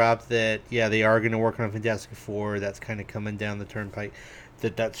also dropped that they are going to work on Fantastic Four. That's kind of coming down the turnpike.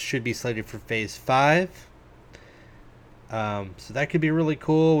 That should be slated for Phase 5. So that could be really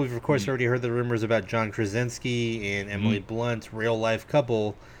cool. We've of course already heard the rumors about John Krasinski and Emily Blunt, real life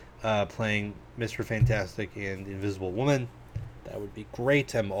couple, playing Mr. Fantastic and Invisible Woman. That would be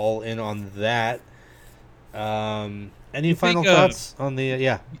great. I'm all in on that. Any final thoughts on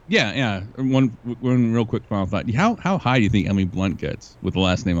the Yeah. One real quick final thought. How high do you think Emily Blunt gets with a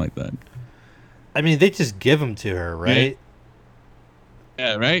last name like that? I mean, they just give them to her, right?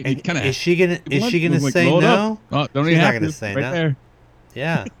 Yeah, right. Is she gonna say no? Oh, don't She's even not have gonna to. say right no. There.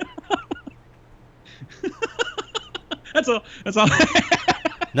 Yeah. That's all.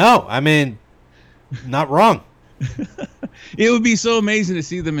 No, I mean, not wrong. It would be so amazing to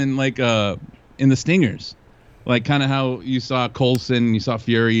see them in like in the Stingers. Like kind of how you saw Coulson, you saw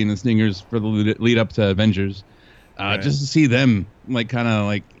Fury in the Stingers for the lead up to Avengers. Right. Just to see them, like kind of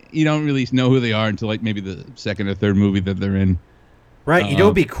like you don't really know who they are until like maybe the second or third movie that they're in. Right. You know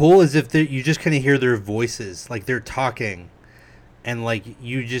what would be cool is if you just kind of hear their voices, like they're talking, and like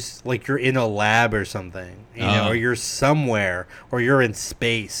you just like you're in a lab or something, or you're somewhere, or you're in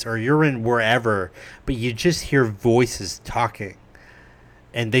space, or you're in wherever, but you just hear voices talking.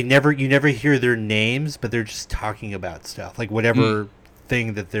 And you never hear their names, but they're just talking about stuff, like whatever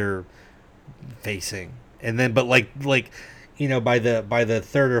thing that they're facing. And then, but by the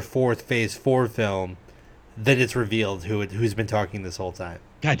third or fourth Phase 4 film, then it's revealed who's been talking this whole time.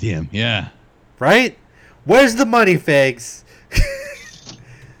 Goddamn, yeah. Right? Where's the money, Fegs?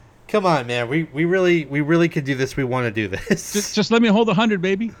 Come on, man. We really could do this. We want to do this. Just let me hold 100,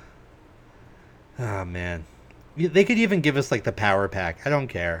 baby. Oh man. They could even give us like the power pack. I don't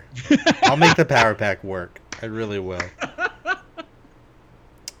care. I'll make the power pack work. I really will.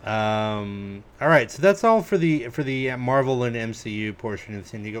 All right, so that's all for the Marvel and MCU portion of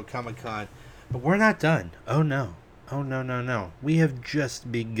San Diego Comic-Con. But we're not done. Oh no. We have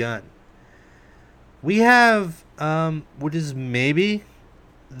just begun. We have what is maybe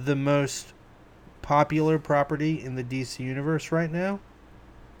the most popular property in the DC universe right now.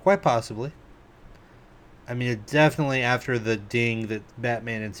 Quite possibly. I mean, it definitely after the ding that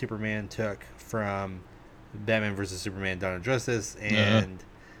Batman and Superman took from Batman vs. Superman: Dawn of Justice and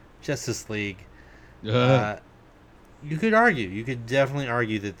Justice League, you could definitely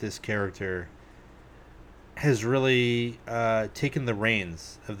argue that this character has really taken the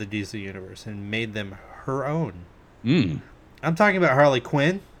reins of the DC universe and made them her own. I'm talking about Harley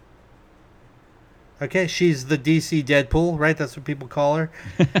Quinn. Okay, she's the DC Deadpool, right? That's what people call her.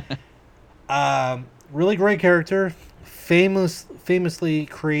 Really great character. Famously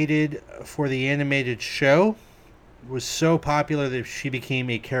created for the animated show. Was so popular that she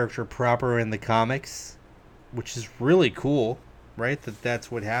became a character proper in the comics, which is really cool, right? That's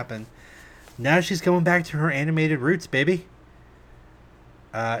what happened. Now she's coming back to her animated roots, baby.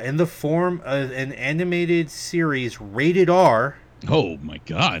 In the form of an animated series rated R. Oh my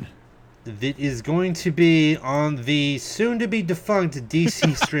God. That is going to be on the soon-to-be defunct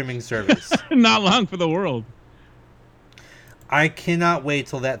DC streaming service. Not long for the world. I cannot wait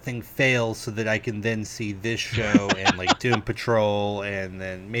till that thing fails so that I can then see this show and like Doom Patrol and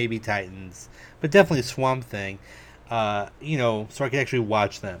then maybe Titans, but definitely Swamp Thing. So I can actually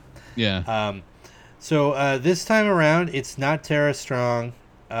watch them. Yeah. So this time around, it's not Tara Strong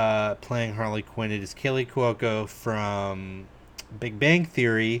playing Harley Quinn. It is Kaley Cuoco from Big Bang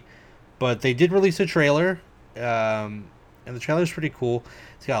Theory. But they did release a trailer, and the trailer's pretty cool.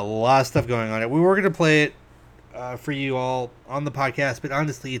 It's got a lot of stuff going on it. We were going to play it for you all on the podcast, but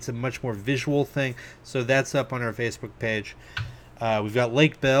honestly, it's a much more visual thing. So that's up on our Facebook page. We've got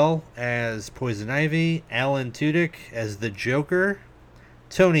Lake Bell as Poison Ivy, Alan Tudyk as the Joker,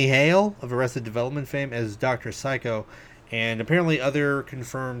 Tony Hale of Arrested Development fame as Dr. Psycho, and apparently other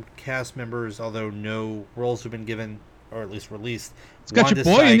confirmed cast members, although no roles have been given, or at least released. It's got your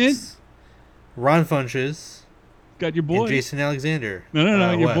boy in it. Ron Funches. Got your boy. And Jason Alexander.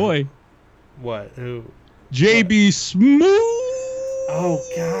 No, your boy. What? Who? JB Smooth. Oh,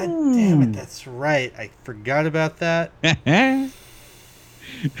 God damn it. That's right. I forgot about that. I'm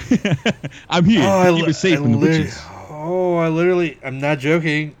here. Keep it safe from the witches. I'm not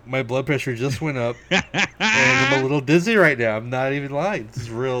joking. My blood pressure just went up. And I'm a little dizzy right now. I'm not even lying. This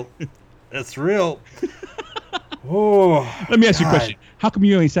is real. That's real. Oh, let me ask you a question. How come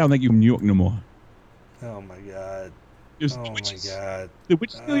you don't sound like you in New York no more? Oh my God. The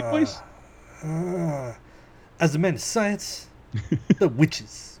witches steal your voice? As a man of science, the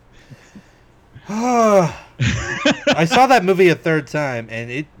witches. I saw that movie a third time,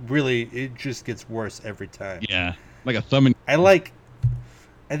 and it just gets worse every time. Yeah, like a thumb in... I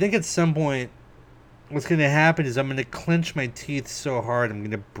think at some point, what's going to happen is I'm going to clench my teeth so hard, I'm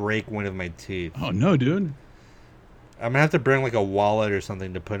going to break one of my teeth. Oh, no, dude. I'm gonna have to bring like a wallet or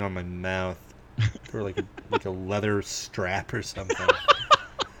something to put on my mouth, or like a leather strap or something.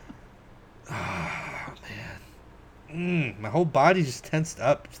 Oh man, my whole body just tensed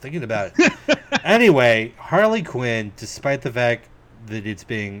up just thinking about it. Anyway, Harley Quinn, despite the fact that it's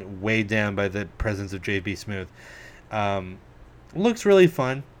being weighed down by the presence of JB Smooth, looks really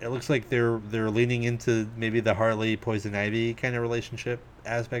fun. It looks like they're leaning into maybe the Harley Poison Ivy kind of relationship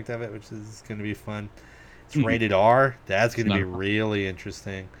aspect of it, which is going to be fun. It's rated R. That's going to be really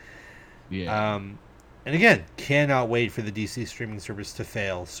interesting. Yeah. And again, cannot wait for the DC streaming service to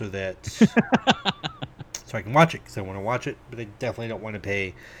fail so that so I can watch it, because I want to watch it, but I definitely don't want to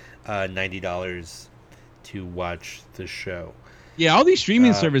pay $90 to watch the show. Yeah, all these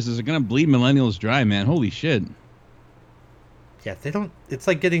streaming services are going to bleed millennials dry, man. Holy shit. Yeah, they don't. It's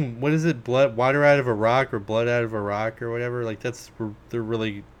like getting, what is it, water out of a rock or blood out of a rock or whatever. Like that's where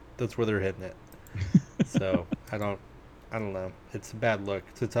they're hitting it. So I don't know. It's a bad look.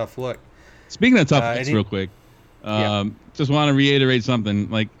 It's a tough look. Speaking of tough looks, real quick, just want to reiterate something.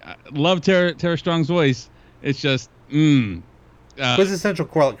 Like, I love Tara Strong's voice. It's just quintessential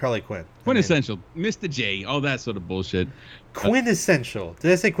Harley Quinn. Quintessential, Mr. J, all that sort of bullshit. Quintessential.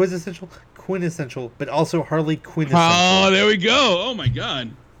 Did I say quintessential? Quintessential, but also Harley Quintessential. Oh, there we go. Oh my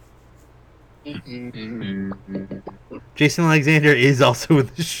God. Jason Alexander is also in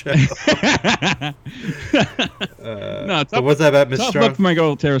the show. No, but what's that about Miss Strong? Strong? Tough luck for my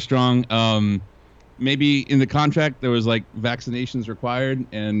girl Tara Strong. Maybe in the contract there was like vaccinations required,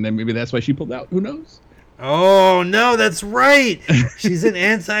 and then maybe that's why she pulled out. Who knows? Oh no, that's right. She's an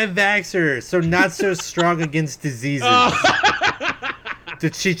anti-vaxxer, so not so strong against diseases.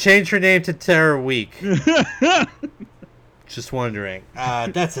 Did she change her name to Tara Weak? Just wondering.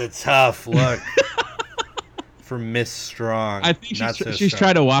 That's a tough look for Miss Strong. I think she's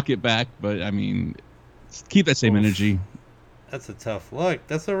tried to walk it back, but I mean, keep that same energy. That's a tough look.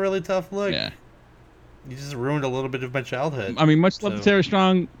 That's a really tough look. Yeah. You just ruined a little bit of my childhood. I mean, much love to Tara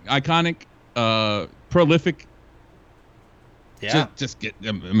Strong, iconic, prolific. Yeah. Just get.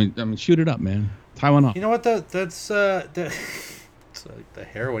 I mean, shoot it up, man. Tie one off. You know what? That's the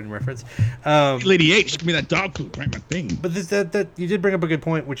heroin reference. Lady H, give me that dog food, right? My thing. But that you did bring up a good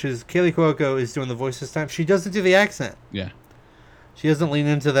point, which is Kaley Cuoco is doing the voice this time. She doesn't do the accent. Yeah. She doesn't lean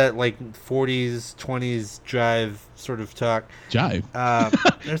into that like 40s, 20s jive sort of talk. Jive.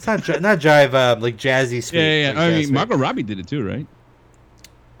 It's not jive. Like jazzy speak. Yeah. Like I mean, speak. Margot Robbie did it too, right?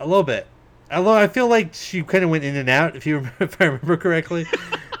 A little bit. Although I feel like she kind of went in and out, if I remember correctly.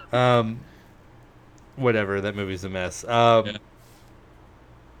 Whatever, that movie's a mess. Yeah.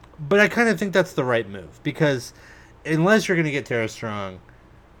 But I kind of think that's the right move, because unless you're going to get Tara Strong,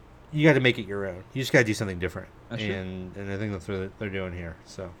 you got to make it your own. You just got to do something different. And I think that's what they're doing here.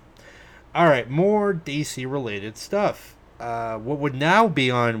 So, all right, more DC related stuff. What would now be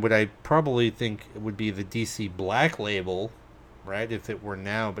on what I probably think would be the DC Black Label, right? If it were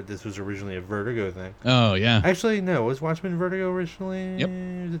now, but this was originally a Vertigo thing. Oh yeah. Actually, no. Was Watchmen Vertigo originally? Yep.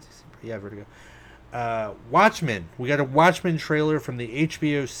 Yeah, Vertigo. Watchmen. We got a Watchmen trailer from the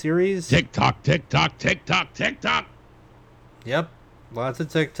HBO series. TikTok, TikTok, TikTok, TikTok. Yep. Lots of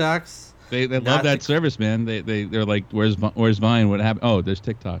TikToks. They love that service, man. They're like, where's Vine? What happened? Oh, there's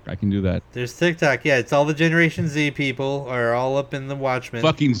TikTok. I can do that. There's TikTok. Yeah, it's all the Generation Z people are all up in the Watchmen.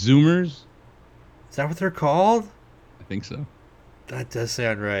 Fucking Zoomers. Is that what they're called? I think so. That does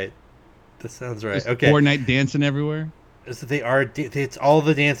sound right. That sounds right. Just Okay. Fortnite dancing everywhere. So they are. It's all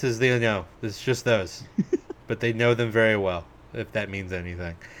the dances they know. It's just those, but they know them very well. If that means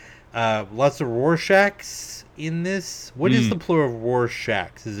anything. Lots of Rorschachs in this. What is the plural of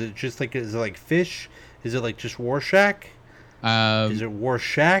Rorschachs? Is it like fish? Is it like just Rorschach? Is it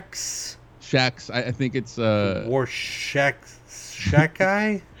Rorschachs? Shacks. I think it's Rorschachs.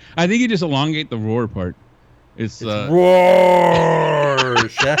 Shakai? I think you just elongate the roar part. It's Rorschachs.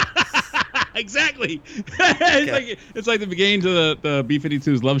 Exactly. It's like the beginning to the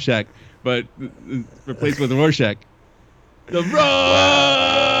B-52's Love Shack, but replaced with Rorschach. The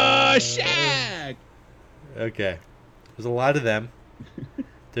Rorschach. Okay. There's a lot of them.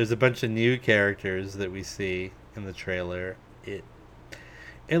 There's a bunch of new characters that we see in the trailer. It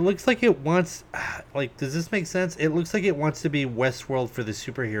looks like it wants... Like, does this make sense? It looks like it wants to be Westworld for the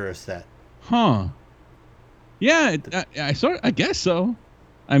superhero set. Huh. Yeah, I guess so.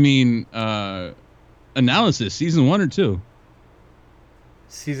 I mean, analysis, season 1 or 2?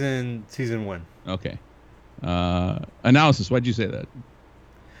 Season 1. Okay. Analysis, why'd you say that?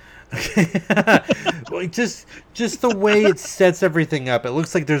 Well, just the way it sets everything up. It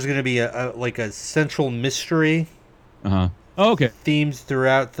looks like there's going to be a central mystery. Uh-huh. Oh, okay. Themes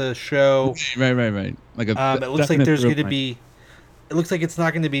throughout the show. Right. Like it looks like there's going to be... It looks like it's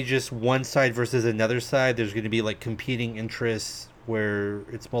not going to be just one side versus another side. There's going to be like competing interests where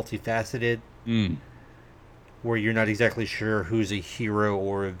it's multifaceted. Where you're not exactly sure who's a hero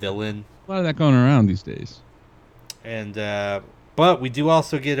or a villain. A lot of that going around these days. And but we do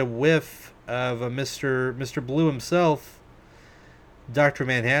also get a whiff of a Mr. Blue himself, Dr.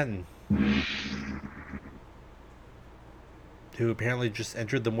 Manhattan, who apparently just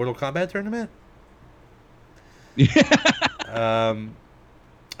entered the Mortal Kombat tournament.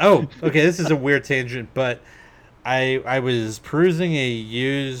 Oh, okay, this is a weird tangent, but I was perusing a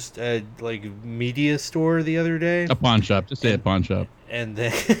used like media store the other day. A pawn shop. Just say a pawn shop. And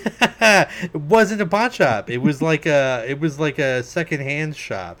it wasn't a pawn shop. It was like a secondhand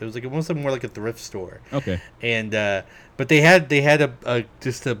shop. It was like almost more like a thrift store. Okay. And but they had a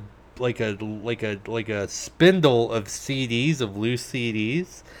spindle of CDs, of loose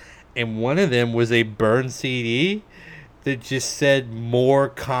CDs, and one of them was a burned CD that just said "More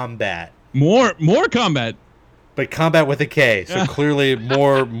Combat." More Combat. But combat with a K, so clearly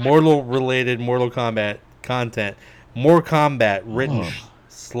more Mortal Kombat content. More Combat written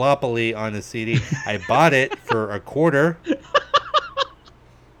sloppily on a CD. I bought it for $0.25,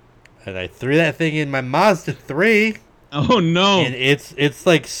 and I threw that thing in my Mazda 3. Oh no! And it's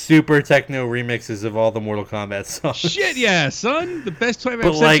like super techno remixes of all the Mortal Kombat songs. Shit, yeah, son, the best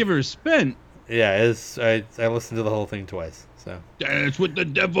 25 cents you've ever spent. Yeah, I listened to the whole thing twice. So dance with the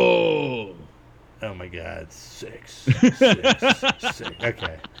devil. Oh my God, six.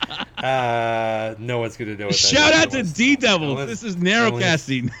 Okay. No one's gonna know what that Shout out to D Devils. This is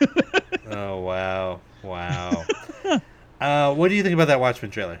narrowcasting. Oh wow. What do you think about that Watchmen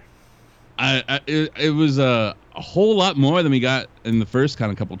trailer? It was a whole lot more than we got in the first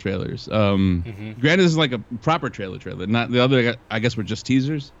kind of couple trailers. Granted, this is like a proper trailer. Not the other. I guess were just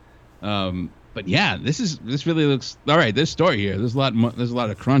teasers. But yeah, this really looks all right. There's story here. There's a lot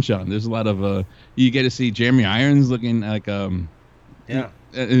of crunch on. There's a lot of you get to see Jeremy Irons looking like in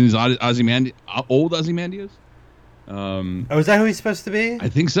his old Ozymandias. Is that who he's supposed to be? I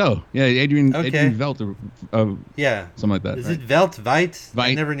think so. Yeah, Adrian Veidt. Something like that. Is right? it Veidt? Veidt.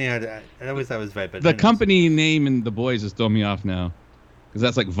 I never knew. I always thought it was Veidt. But the company name in The Boys is throwing me off now, because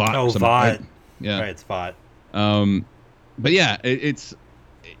that's like Vought. Oh, Vought. Right? Yeah, right. It's Vought. But yeah, it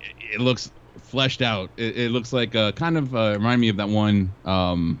looks fleshed out. It looks like kind of remind me of that one,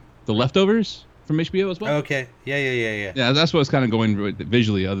 The Leftovers from HBO as well. Okay. Yeah. Yeah, that's what it's kind of going with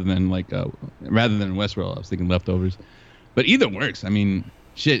visually, other than like rather than Westworld. I was thinking Leftovers, but either works. I mean,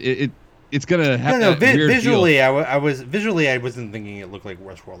 shit, it's gonna have weird visually. feel. I wasn't thinking it looked like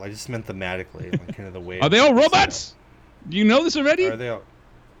Westworld. I just meant thematically, like kind of the way. Are they all robots? Do you know this already? Are they all?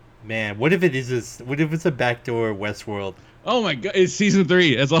 Man, what if it is this? What if it's a backdoor Westworld? Oh my god, it's season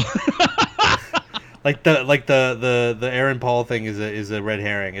 3. That's all. like the Aaron Paul thing is a red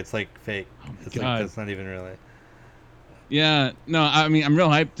herring. It's like fake. It's God. like that's not even really. Yeah, no, I mean I'm real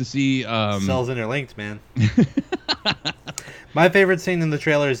hyped to see. Cells interlinked, man. My favorite scene in the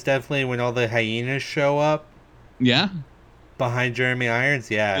trailer is definitely when all the hyenas show up. Yeah. Behind Jeremy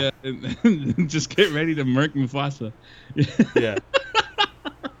Irons, yeah. Just get ready to murk Mufasa. Yeah.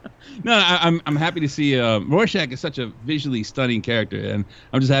 No, I'm happy to see Rorschach is such a visually stunning character, and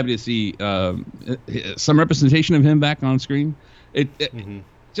I'm just happy to see some representation of him back on screen.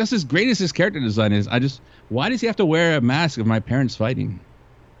 Just as great as his character design is, why does he have to wear a mask of my parents fighting?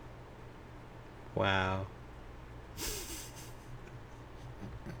 Wow.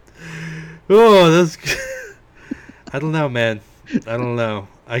 Oh, that's. I don't know, man. I don't know.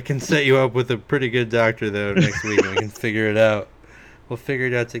 I can set you up with a pretty good doctor though next week, and we can figure it out. We'll figure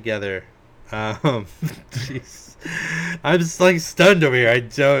it out together. Jeez. I'm just like stunned over here. I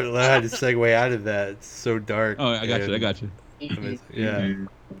don't know how to segue out of that. It's so dark. Oh, I got you. Yeah.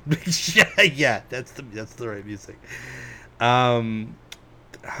 yeah. That's the right music. I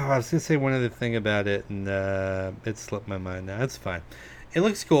was gonna say one other thing about it, and it slipped my mind now. It's fine. It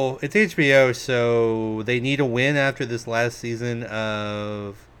looks cool. It's HBO, so they need a win after this last season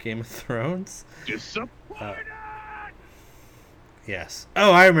of Game of Thrones. Disappointed. Yes.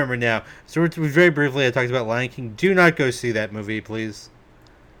 Oh, I remember now. So very briefly, I talked about Lion King. Do not go see that movie, please.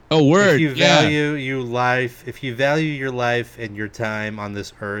 Oh, word. If you value your life and your time on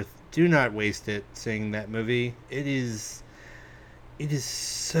this earth, do not waste it seeing that movie. It is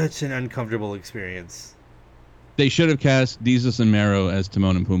such an uncomfortable experience. They should have cast Desus and Mero as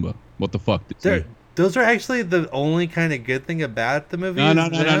Timon and Pumbaa. What the fuck? Those are actually the only kind of good thing about the movie. No.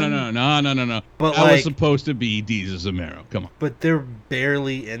 But that was supposed to be Desus and Mero. Come on. But they're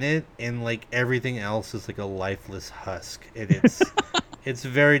barely in it, and like everything else is like a lifeless husk. And it's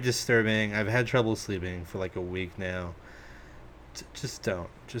very disturbing. I've had trouble sleeping for like a week now. Just don't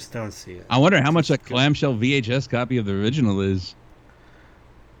see it. I wonder how much a clamshell VHS copy of the original is.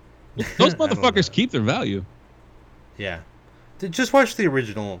 Those motherfuckers keep their value. Yeah, just watch the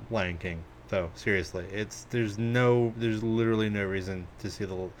original Lion King, though. Seriously, there's literally no reason to see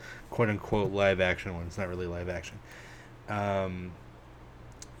the quote unquote live action one. It's not really live action.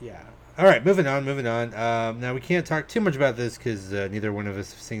 Yeah. All right, moving on. Now we can't talk too much about this because neither one of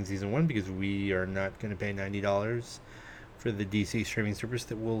us have seen season 1 because we are not going to pay $90 for the DC streaming service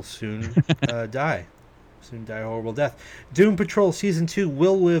that will soon die. Soon die a horrible death. Doom Patrol season 2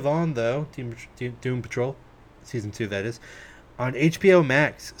 will live on though. Doom Patrol. Season 2, that is, on HBO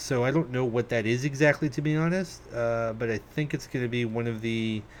Max. So I don't know what that is exactly, to be honest. But I think it's going to be one of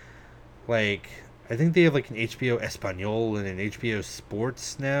the, I think they have like an HBO Espanol and an HBO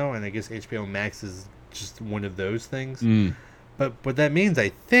Sports now, and I guess HBO Max is just one of those things. But what that means, I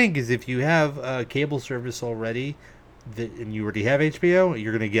think, is if you have a cable service already, and you already have HBO,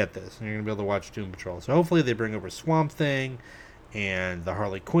 you're going to get this, and you're going to be able to watch Doom Patrol. So hopefully they bring over Swamp Thing, and the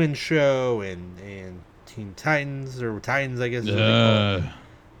Harley Quinn show, and Teen Titans, or Titans, I guess.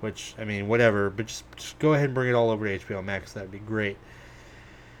 Which, I mean, whatever. But just go ahead and bring it all over to HBO Max. That'd be great.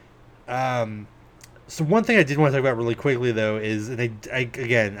 So one thing I did want to talk about really quickly, though, is, and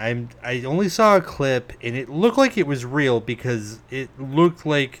I only saw a clip, and it looked like it was real because it looked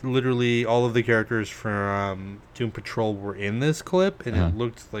like literally all of the characters from Doom Patrol were in this clip, and it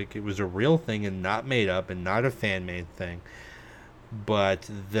looked like it was a real thing and not made up and not a fan-made thing. But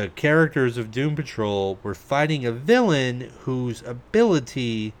the characters of Doom Patrol were fighting a villain whose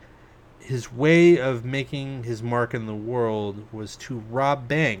ability, his way of making his mark in the world, was to rob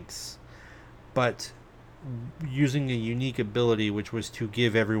banks, but using a unique ability, which was to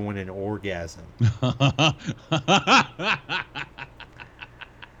give everyone an orgasm.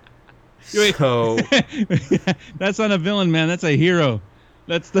 So that's not a villain, man. That's a hero.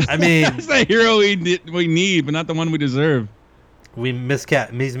 That's the hero we need, but not the one we deserve. He's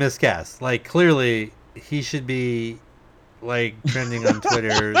miscast. Like, clearly, he should be, trending on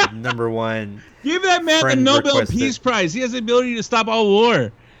Twitter, number one. Give that man the Nobel Peace Prize. He has the ability to stop all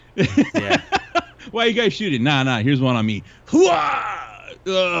war. Yeah. Why are you guys shooting? Nah, here's one on me.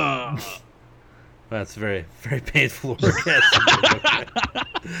 That's very, very painful orgasm.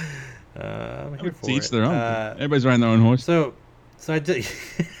 I'm here for Teach it. their own. Everybody's riding their own horse. So I did.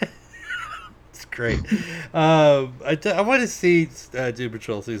 It's great. I want to see Doom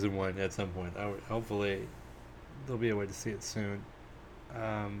Patrol season 1 at some point. Hopefully, there'll be a way to see it soon.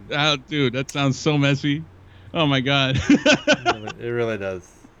 Dude, that sounds so messy. Oh my god. It really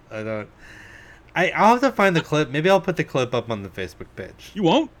does. I'll have to find the clip. Maybe I'll put the clip up on the Facebook page. You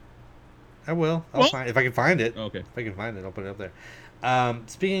won't? I will. I'll find if I can find it. Okay. If I can find it, I'll put it up there.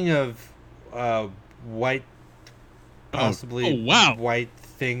 Speaking of white, possibly white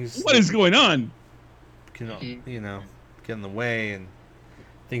things. What is going on? Can, get in the way, and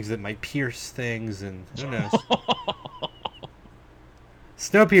things that might pierce things, and who knows.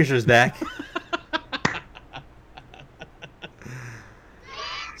 Snowpiercer's back.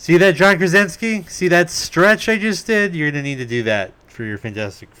 See that, John Krasinski? See that stretch I just did? You're going to need to do that for your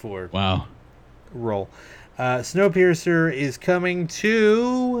Fantastic Four role. Snowpiercer is coming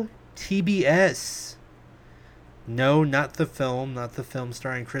to TBS. No, not the film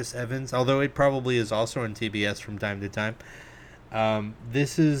starring Chris Evans, although it probably is also on TBS from time to time.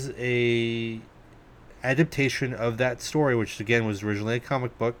 This is a adaptation of that story, which again was originally a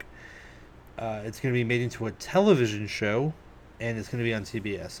comic book. It's going to be made into a television show, and it's going to be on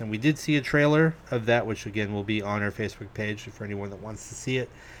TBS. And we did see a trailer of that, which again will be on our Facebook page for anyone that wants to see it.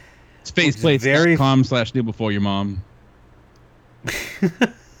 It's faceplace.com/Kneel Before Your Mom. Did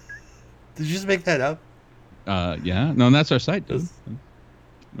you just make that up? Yeah. No, that's our site, dude.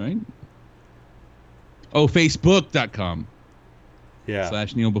 Right? Oh, Facebook.com. Yeah.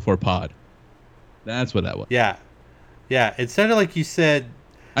 /Kneel Before Pod. That's what that was. Yeah. Yeah. It sounded like you said.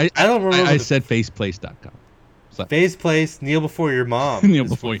 I don't remember. I said faceplace.com. Faceplace, kneel before your mom. Kneel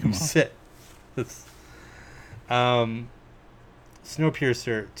before your mom. That's,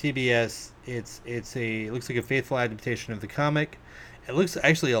 Snowpiercer, TBS. It looks like a faithful adaptation of the comic. It looks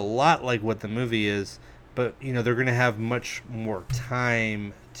actually a lot like what the movie is, but they're going to have much more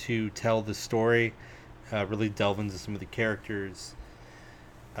time to tell the story, really delve into some of the characters.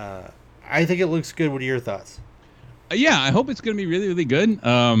 I think it looks good. What are your thoughts? Yeah, I hope it's going to be really, really good.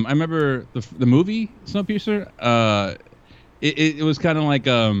 I remember the movie Snowpiercer. It was kind of like,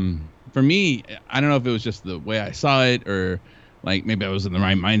 for me, I don't know if it was just the way I saw it or like maybe I was in the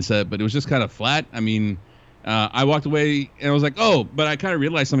right mindset, but it was just kind of flat. I mean, I walked away and I was like, oh, but I kind of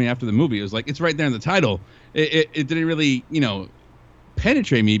realized something after the movie. It was like, it's right there in the title. It didn't really,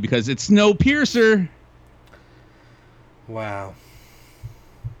 penetrate me because it's Snowpiercer. Wow.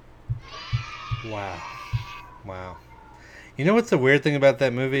 You know what's the weird thing about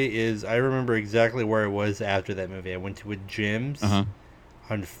that movie is I remember exactly where I was after that movie. I went to a Jim's on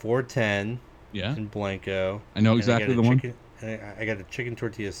 410 in Blanco. I know exactly the one. I got a chicken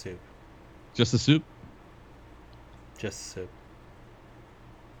tortilla soup. Just the soup? Just soup.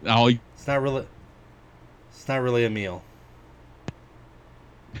 Oh, it's not really a meal.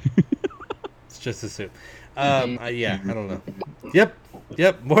 It's just a soup. Yeah, I don't know.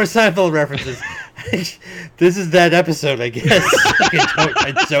 Yep, more Seinfeld references. This is that episode, I guess.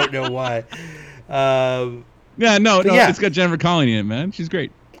 I don't know why. It's got Jennifer Connelly in it, man. She's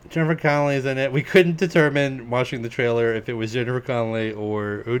great. Jennifer Connelly is in it. We couldn't determine watching the trailer if it was Jennifer Connelly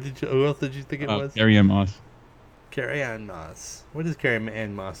or who else did you think it was? Carrie-Anne Moss. Carrie-Anne Moss. What is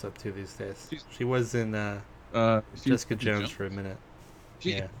Carrie-Anne Moss up to these days? She was in Jessica Jones for a minute.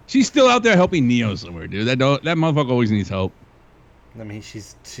 She's still out there helping Neo somewhere, dude. That motherfucker always needs help. I mean,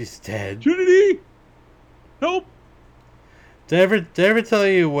 she's dead. Trinity, help! Did I ever tell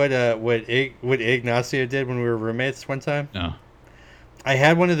you what Ignacio did when we were roommates one time? No. I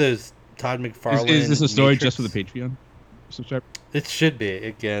had one of those Todd McFarlane. Is this a story just for the Patreon subscriber? It should be.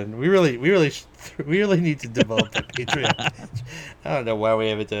 Again, we really need to develop the Patreon page. I don't know why we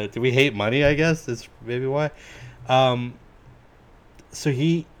haven't done it. Do we hate money? I guess that's maybe why. I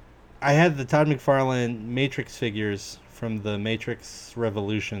had the Todd McFarlane Matrix figures from the Matrix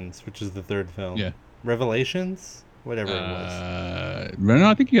Revolutions, which is the third film. Yeah. Revelations? Whatever it was. No,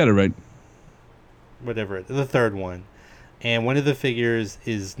 I think you got it right. The third one. And one of the figures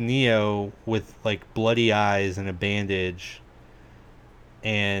is Neo with like bloody eyes and a bandage.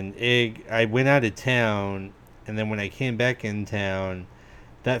 And I went out of town, and then when I came back in town,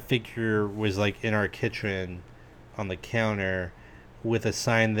 that figure was like in our kitchen on the counter with a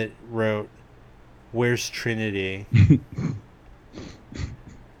sign that wrote, "Where's Trinity?"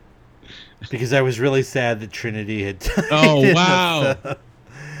 Because I was really sad that Trinity had died. Oh, wow.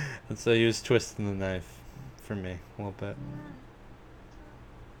 And so he was twisting the knife for me a little bit.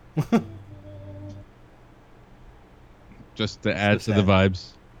 Just to add to the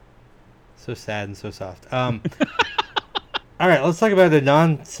vibes. So sad and so soft. All right, let's talk about a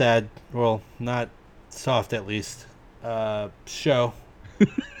non-sad, well, not soft at least, show.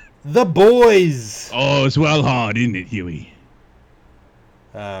 The Boys. Oh, it's well hard, isn't it, Huey?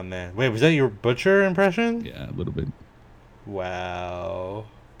 Oh, man. Wait, was that your Butcher impression? Yeah, a little bit. Wow.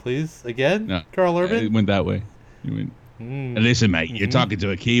 Please, again? No, Carl Urban? It went that way. It went, Listen, mate, you're talking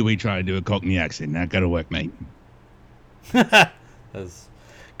to a Kiwi trying to do a Cockney accent. That gotta work, mate.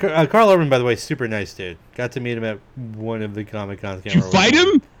 Carl Urban, by the way, super nice dude. Got to meet him at one of the Comic Cons. Did you fight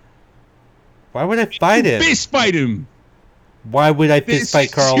him? Why would I fight him? Fist fight him. Why would I fist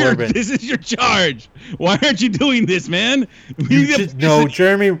fight Carl Urban? This is your charge. Why aren't you doing this, man? No,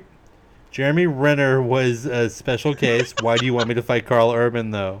 Jeremy Renner was a special case. Why do you want me to fight Carl Urban,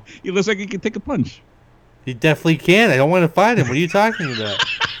 though? He looks like he can take a punch. He definitely can. I don't want to fight him. What are you talking about?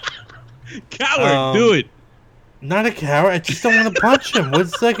 Coward, do it. Not a coward. I just don't want to punch him. 1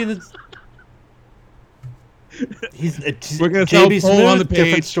 second. We're gonna throw a poll on the page.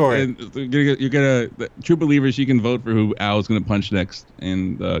 Different story. And you're gonna true believers. You can vote for who Al's gonna punch next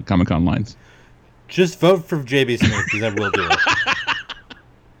in the Comic Con lines. Just vote for JB Smith because I will do it.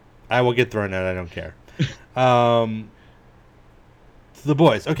 I will get thrown out. I don't care. The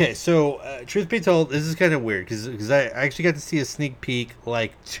Boys. Okay, so truth be told, this is kind of weird because I actually got to see a sneak peek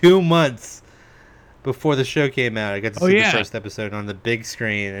like 2 months before the show came out. I got to see the first episode on the big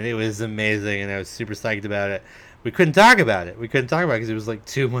screen, and it was amazing, and I was super psyched about it. We couldn't talk about it because it was like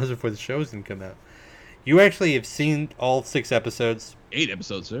 2 months before the show was going to come out. You actually have seen all 6 episodes? 8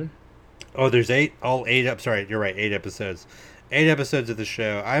 episodes, sir. Oh, there's 8? All 8 sorry, you're right, 8 episodes. 8 episodes of the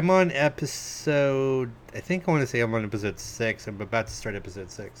show. I'm on episode... I think I want to say I'm on episode 6. I'm about to start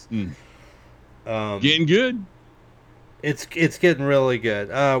episode 6. Getting good? It's getting really good.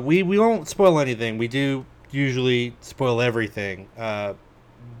 We won't spoil anything. We do usually spoil everything. But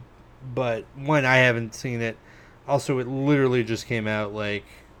one, I haven't seen it. Also, it literally just came out like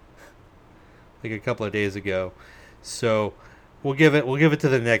a couple of days ago. So we'll give it to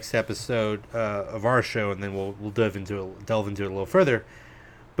the next episode of our show, and then we'll delve into it a little further.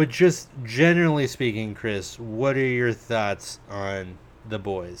 But just generally speaking, Chris, what are your thoughts on The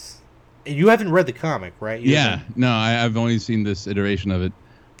Boys? You haven't read the comic, right? No, I've only seen this iteration of it.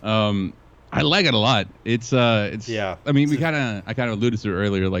 I like it a lot. It's yeah. I mean, I kind of alluded to it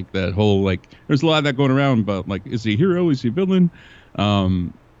earlier, like that whole like. There's a lot of that going around, but like, is he a hero? Is he a villain?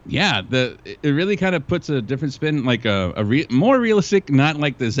 It really kind of puts a different spin, like more realistic, not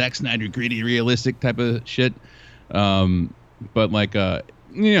like the Zack Snyder gritty realistic type of shit, but like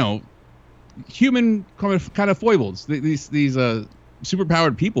human kind of foibles. These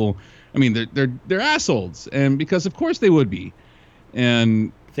superpowered people. I mean, they're assholes, and because of course they would be,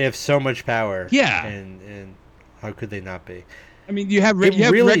 and they have so much power. Yeah, and how could they not be? I mean, you have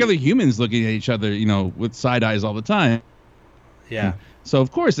regular humans looking at each other, with side eyes all the time. Yeah. So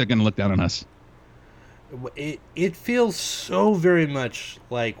of course they're going to look down on us. It feels so very much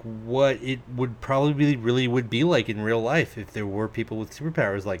like what it would probably really would be like in real life if there were people with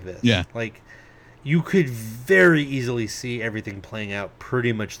superpowers like this. Yeah. Like, you could very easily see everything playing out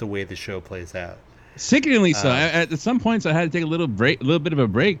pretty much the way the show plays out. Sickeningly so. At some points, I had to take a little bit of a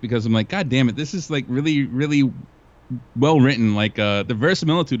break because I'm like, God damn it, this is like really, really well written. Like the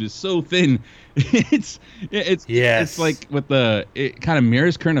verisimilitude is so thin. It's like it kind of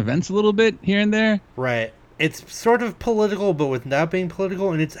mirrors current events a little bit here and there. Right. It's sort of political, but without being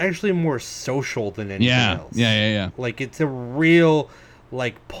political, and it's actually more social than anything else. Yeah. Like, it's a real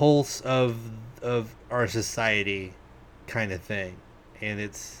like pulse of our society kind of thing, and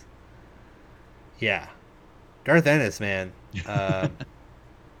it's Garth Ennis, man.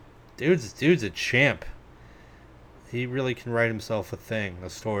 dude's a champ. He really can write himself a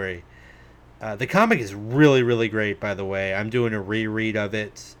story. The comic is really, really great, by the way. I'm doing a reread of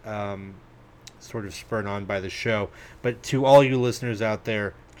it, sort of spurred on by the show. But to all you listeners out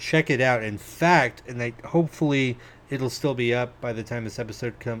there, check it out. In fact, and hopefully it'll still be up by the time this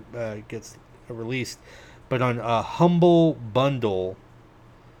episode gets released, but on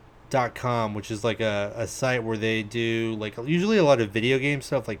humblebundle.com, which is like a site where they do like usually a lot of video game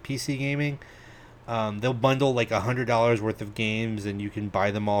stuff, like PC gaming. They'll bundle like $100 worth of games, and you can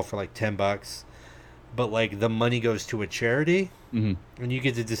buy them all for like $10. But like the money goes to a charity, and you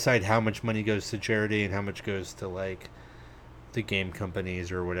get to decide how much money goes to charity and how much goes to like the game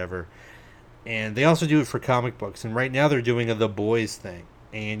companies or whatever. And they also do it for comic books. And right now they're doing a The Boys thing,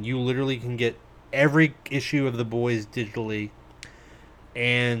 and you literally can get every issue of The Boys digitally,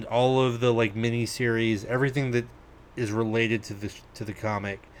 and all of the like mini series, everything that is related to the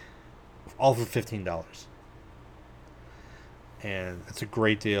comic, all for $15. And it's a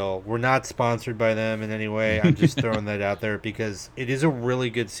great deal. We're not sponsored by them in any way. I'm just throwing that out there because it is a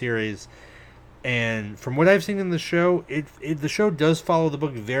really good series. And from what I've seen in the show, the show does follow the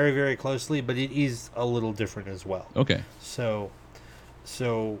book very, very closely, but it is a little different as well. Okay. So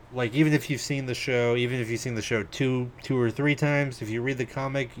like, even if you've seen the show, two or three times, if you read the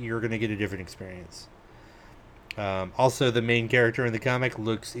comic, you're going to get a different experience. Also, the main character in the comic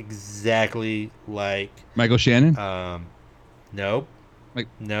looks exactly like Michael Shannon. Nope.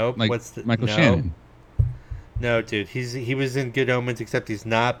 Nope. Like What's the Michael no. Shannon? No, dude. He was in Good Omens, except he's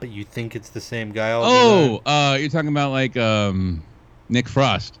not. But you think it's the same guy. You're talking about like Nick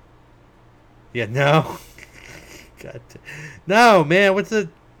Frost. Yeah. No. God. No, man. What's the?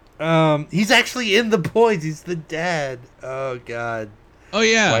 He's actually in The Boys. He's the dad. Oh God. Oh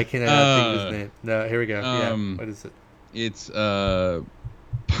yeah. Why can't I not think of his name? No. Here we go. Yeah. What is it? It's Pyman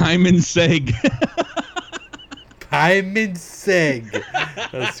Seg. Pyman Seg.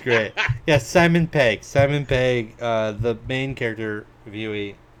 That's great. Yeah, Simon Pegg. Simon Pegg, the main character,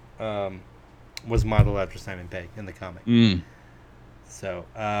 Viewey, was modeled after Simon Pegg in the comic. So,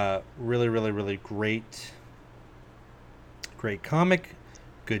 really, really, really great comic.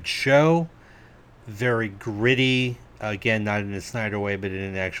 Good show. Very gritty. Again, not in a Snyder way, but in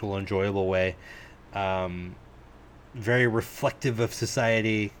an actual enjoyable way. Very reflective of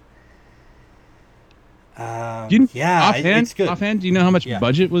society. It's good. Offhand, do you know how much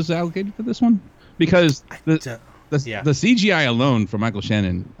budget was allocated for this one? Because the CGI alone for Michael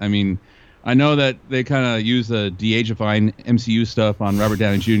Shannon, I mean, I know that they kind of use the de-agifying MCU stuff on Robert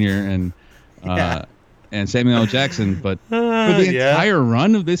Downey Jr. and Samuel L. Jackson, but for the entire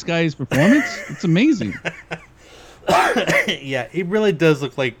run of this guy's performance, it's amazing. Yeah, he really does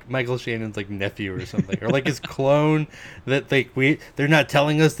look like Michael Shannon's like nephew or something, or like his clone. That they're not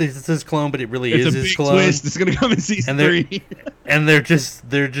telling us this is his clone, but it really is his clone. Twist. It's gonna come in season 3. And they're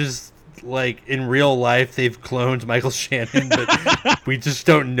just like in real life they've cloned Michael Shannon, but we just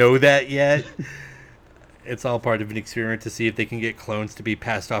don't know that yet. It's all part of an experiment to see if they can get clones to be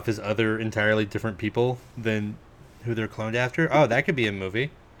passed off as other entirely different people than who they're cloned after. Oh, that could be a movie.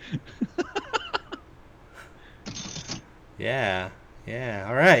 Yeah.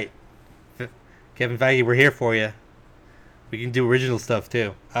 All right, Kevin Feige, we're here for you. We can do original stuff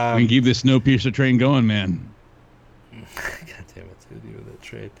too. We can keep this Snowpiercer train going, man. God damn it, dude, with that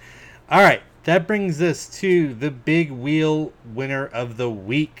trade. All right, that brings us to the big wheel winner of the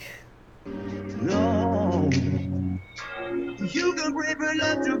week. No, you can pray for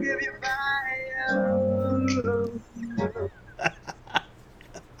love to give you fire.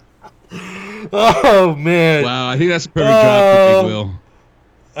 Oh man! Wow, I think that's a perfect drop for Big Will.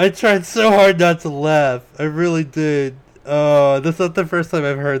 I tried so hard not to laugh. I really did. Oh, that's not the first time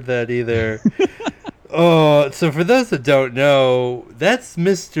I've heard that either. So for those that don't know, that's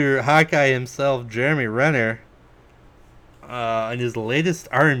Mr. Hawkeye himself, Jeremy Renner, on his latest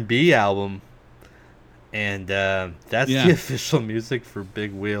R&B album, and that's the official music for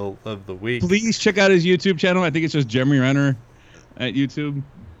Big Wheel of the Week. Please check out his YouTube channel. I think it's just Jeremy Renner at YouTube.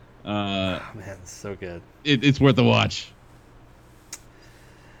 Man, it's so good. It's worth a watch.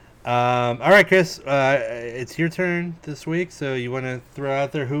 All right, Chris, it's your turn this week. So you want to throw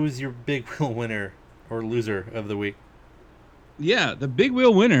out there who's your Big Wheel winner or loser of the week? Yeah, the Big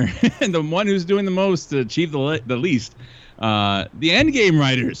Wheel winner and the one who's doing the most to achieve the least. The Endgame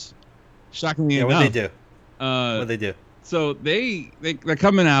writers. Shockingly enough. What they do? So they're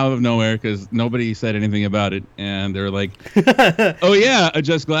coming out of nowhere because nobody said anything about it, and they're like, "Oh yeah,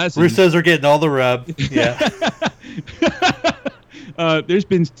 adjust glasses." Russos are getting all the rub. Yeah. There's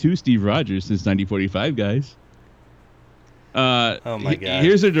been 2 Steve Rogers since 1945, guys. Oh my God!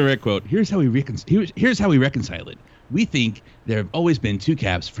 Here's a direct quote. Here's how we reconcile it. We think there have always been 2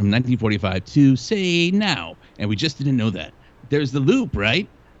 Caps from 1945 to say now, and we just didn't know that. There's the loop, right?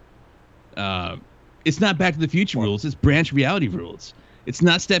 It's not Back to the Future rules. It's branch reality rules. It's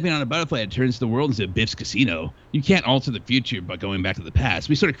not stepping on a butterfly that turns the world into Biff's Casino. You can't alter the future by going back to the past.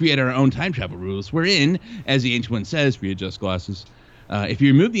 We sort of create our own time travel rules. Wherein, as the Ancient One says, readjust glasses. If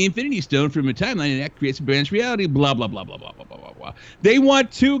you remove the Infinity Stone from a timeline, that creates a branch reality. Blah blah blah blah blah blah blah blah blah. They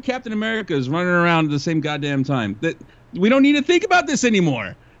want 2 Captain Americas running around at the same goddamn time. That we don't need to think about this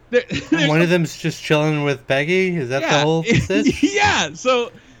anymore. One of them's just chilling with Peggy. Is that the whole sitch? Yeah.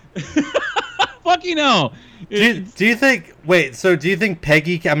 So. Fucking hell. Do you think? Wait. So do you think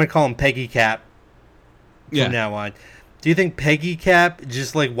Peggy? I'm gonna call him Peggy Cap from now on. Do you think Peggy Cap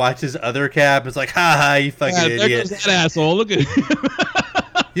just like watches other Cap? It's like, ha ha, you fucking idiot. There goes that asshole. Look at him.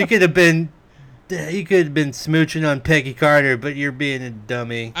 You could have been smooching on Peggy Carter, but you're being a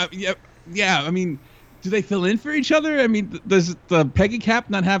dummy. Yeah. I mean, do they fill in for each other? I mean, does the Peggy Cap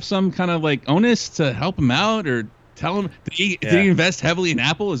not have some kind of like onus to help him out or tell him? Did he invest heavily in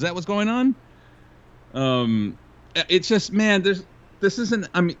Apple? Is that what's going on? It's just, man, this isn't.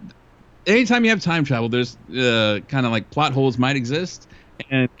 I mean, anytime you have time travel, there's kind of like plot holes might exist,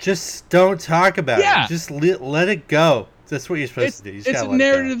 and just don't talk about it. Just let it go. That's what you're supposed to do. You it's a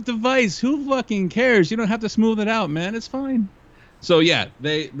narrative device. Who fucking cares? You don't have to smooth it out, man. It's fine. So yeah,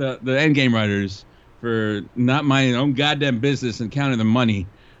 the Endgame writers, for not minding their own goddamn business and counting the money,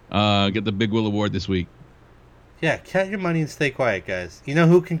 get the Big Will Award this week. Yeah, count your money and stay quiet, guys. You know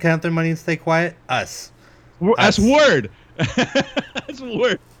who can count their money and stay quiet? Us. That's word. That's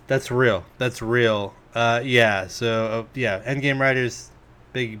word. That's real. That's real. Yeah. So Endgame writers,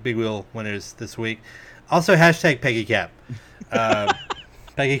 big wheel winners this week. Also hashtag Peggy Cap.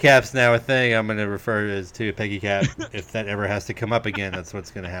 Peggy Cap's now a thing. I'm going to refer to Peggy Cap. If that ever has to come up again, that's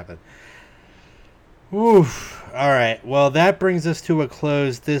what's going to happen. Oof. All right. Well, that brings us to a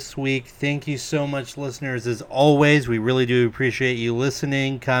close this week. Thank you so much, listeners. As always, we really do appreciate you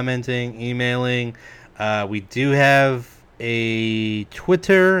listening, commenting, emailing. We do have a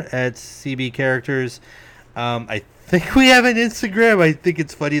Twitter at CB Characters. I think we have an Instagram. I think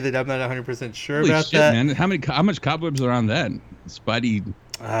it's funny that I'm not 100% sure Holy about shit, that. Man. How much cobwebs are on that? Spidey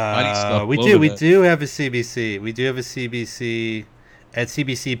stuff. We do have a CBC. We do have a CBC at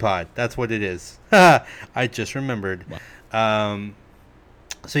CBC Pod. That's what it is. I just remembered. Wow.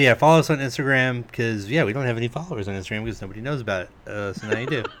 So yeah, follow us on Instagram because we don't have any followers on Instagram because nobody knows about it. So now you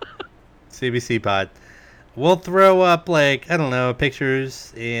do. CBC Pod. We'll throw up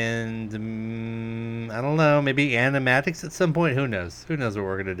pictures and I don't know, maybe animatics at some point. Who knows? Who knows what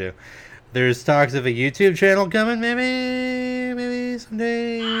we're gonna do? There's talks of a YouTube channel coming, maybe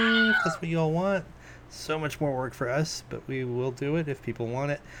someday, if that's what you all want. So much more work for us, but we will do it if people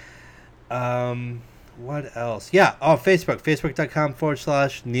want it. What else? Yeah, Facebook,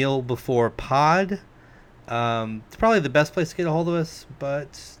 facebook.com/KneelBeforePod. It's probably the best place to get a hold of us,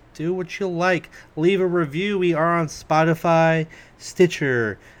 but do what you like. Leave a review. We are on Spotify,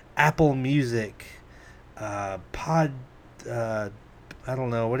 Stitcher, Apple Music, I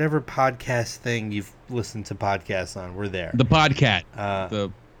don't know, whatever podcast thing you've listened to podcasts on, we're there. The Podcat.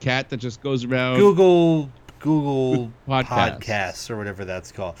 The cat that just goes around. Google Podcasts or whatever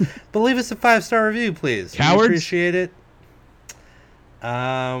that's called. But leave us a 5-star review, please. Cowards. We appreciate it.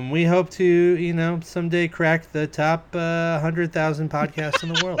 We hope to, someday crack the top 100,000 podcasts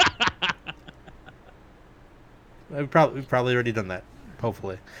in the world. We've probably already done that,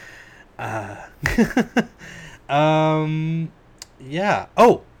 hopefully. Yeah.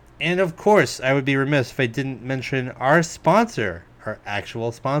 Oh, and of course, I would be remiss if I didn't mention our sponsor, our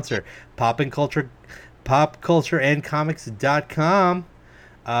actual sponsor, popcultureandcomics.com,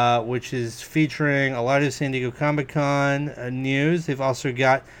 which is featuring a lot of San Diego Comic-Con news. They've also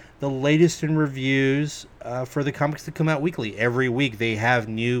got the latest in reviews for the comics that come out weekly. Every week they have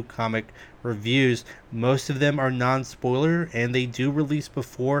new comic reviews. Most of them are non-spoiler, and they do release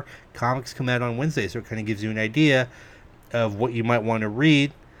before comics come out on Wednesday, so it kind of gives you an idea of what you might want to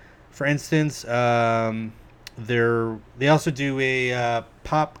read. For instance, they also do a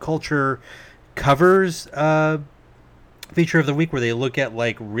pop culture covers feature of the week where they look at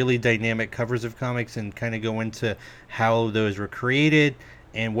really dynamic covers of comics and kind of go into how those were created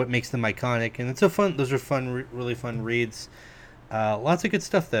and what makes them iconic. And it's those are fun, really fun reads. Lots of good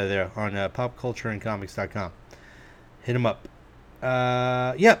stuff there on popcultureandcomics.com. Hit them up.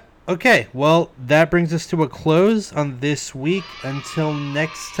 Yep. Okay, well, that brings us to a close on this week. Until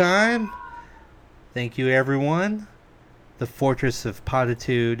next time, thank you, everyone. The Fortress of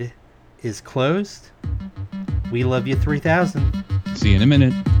Poditude is closed. We love you 3000. See you in a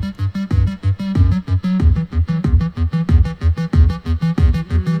minute.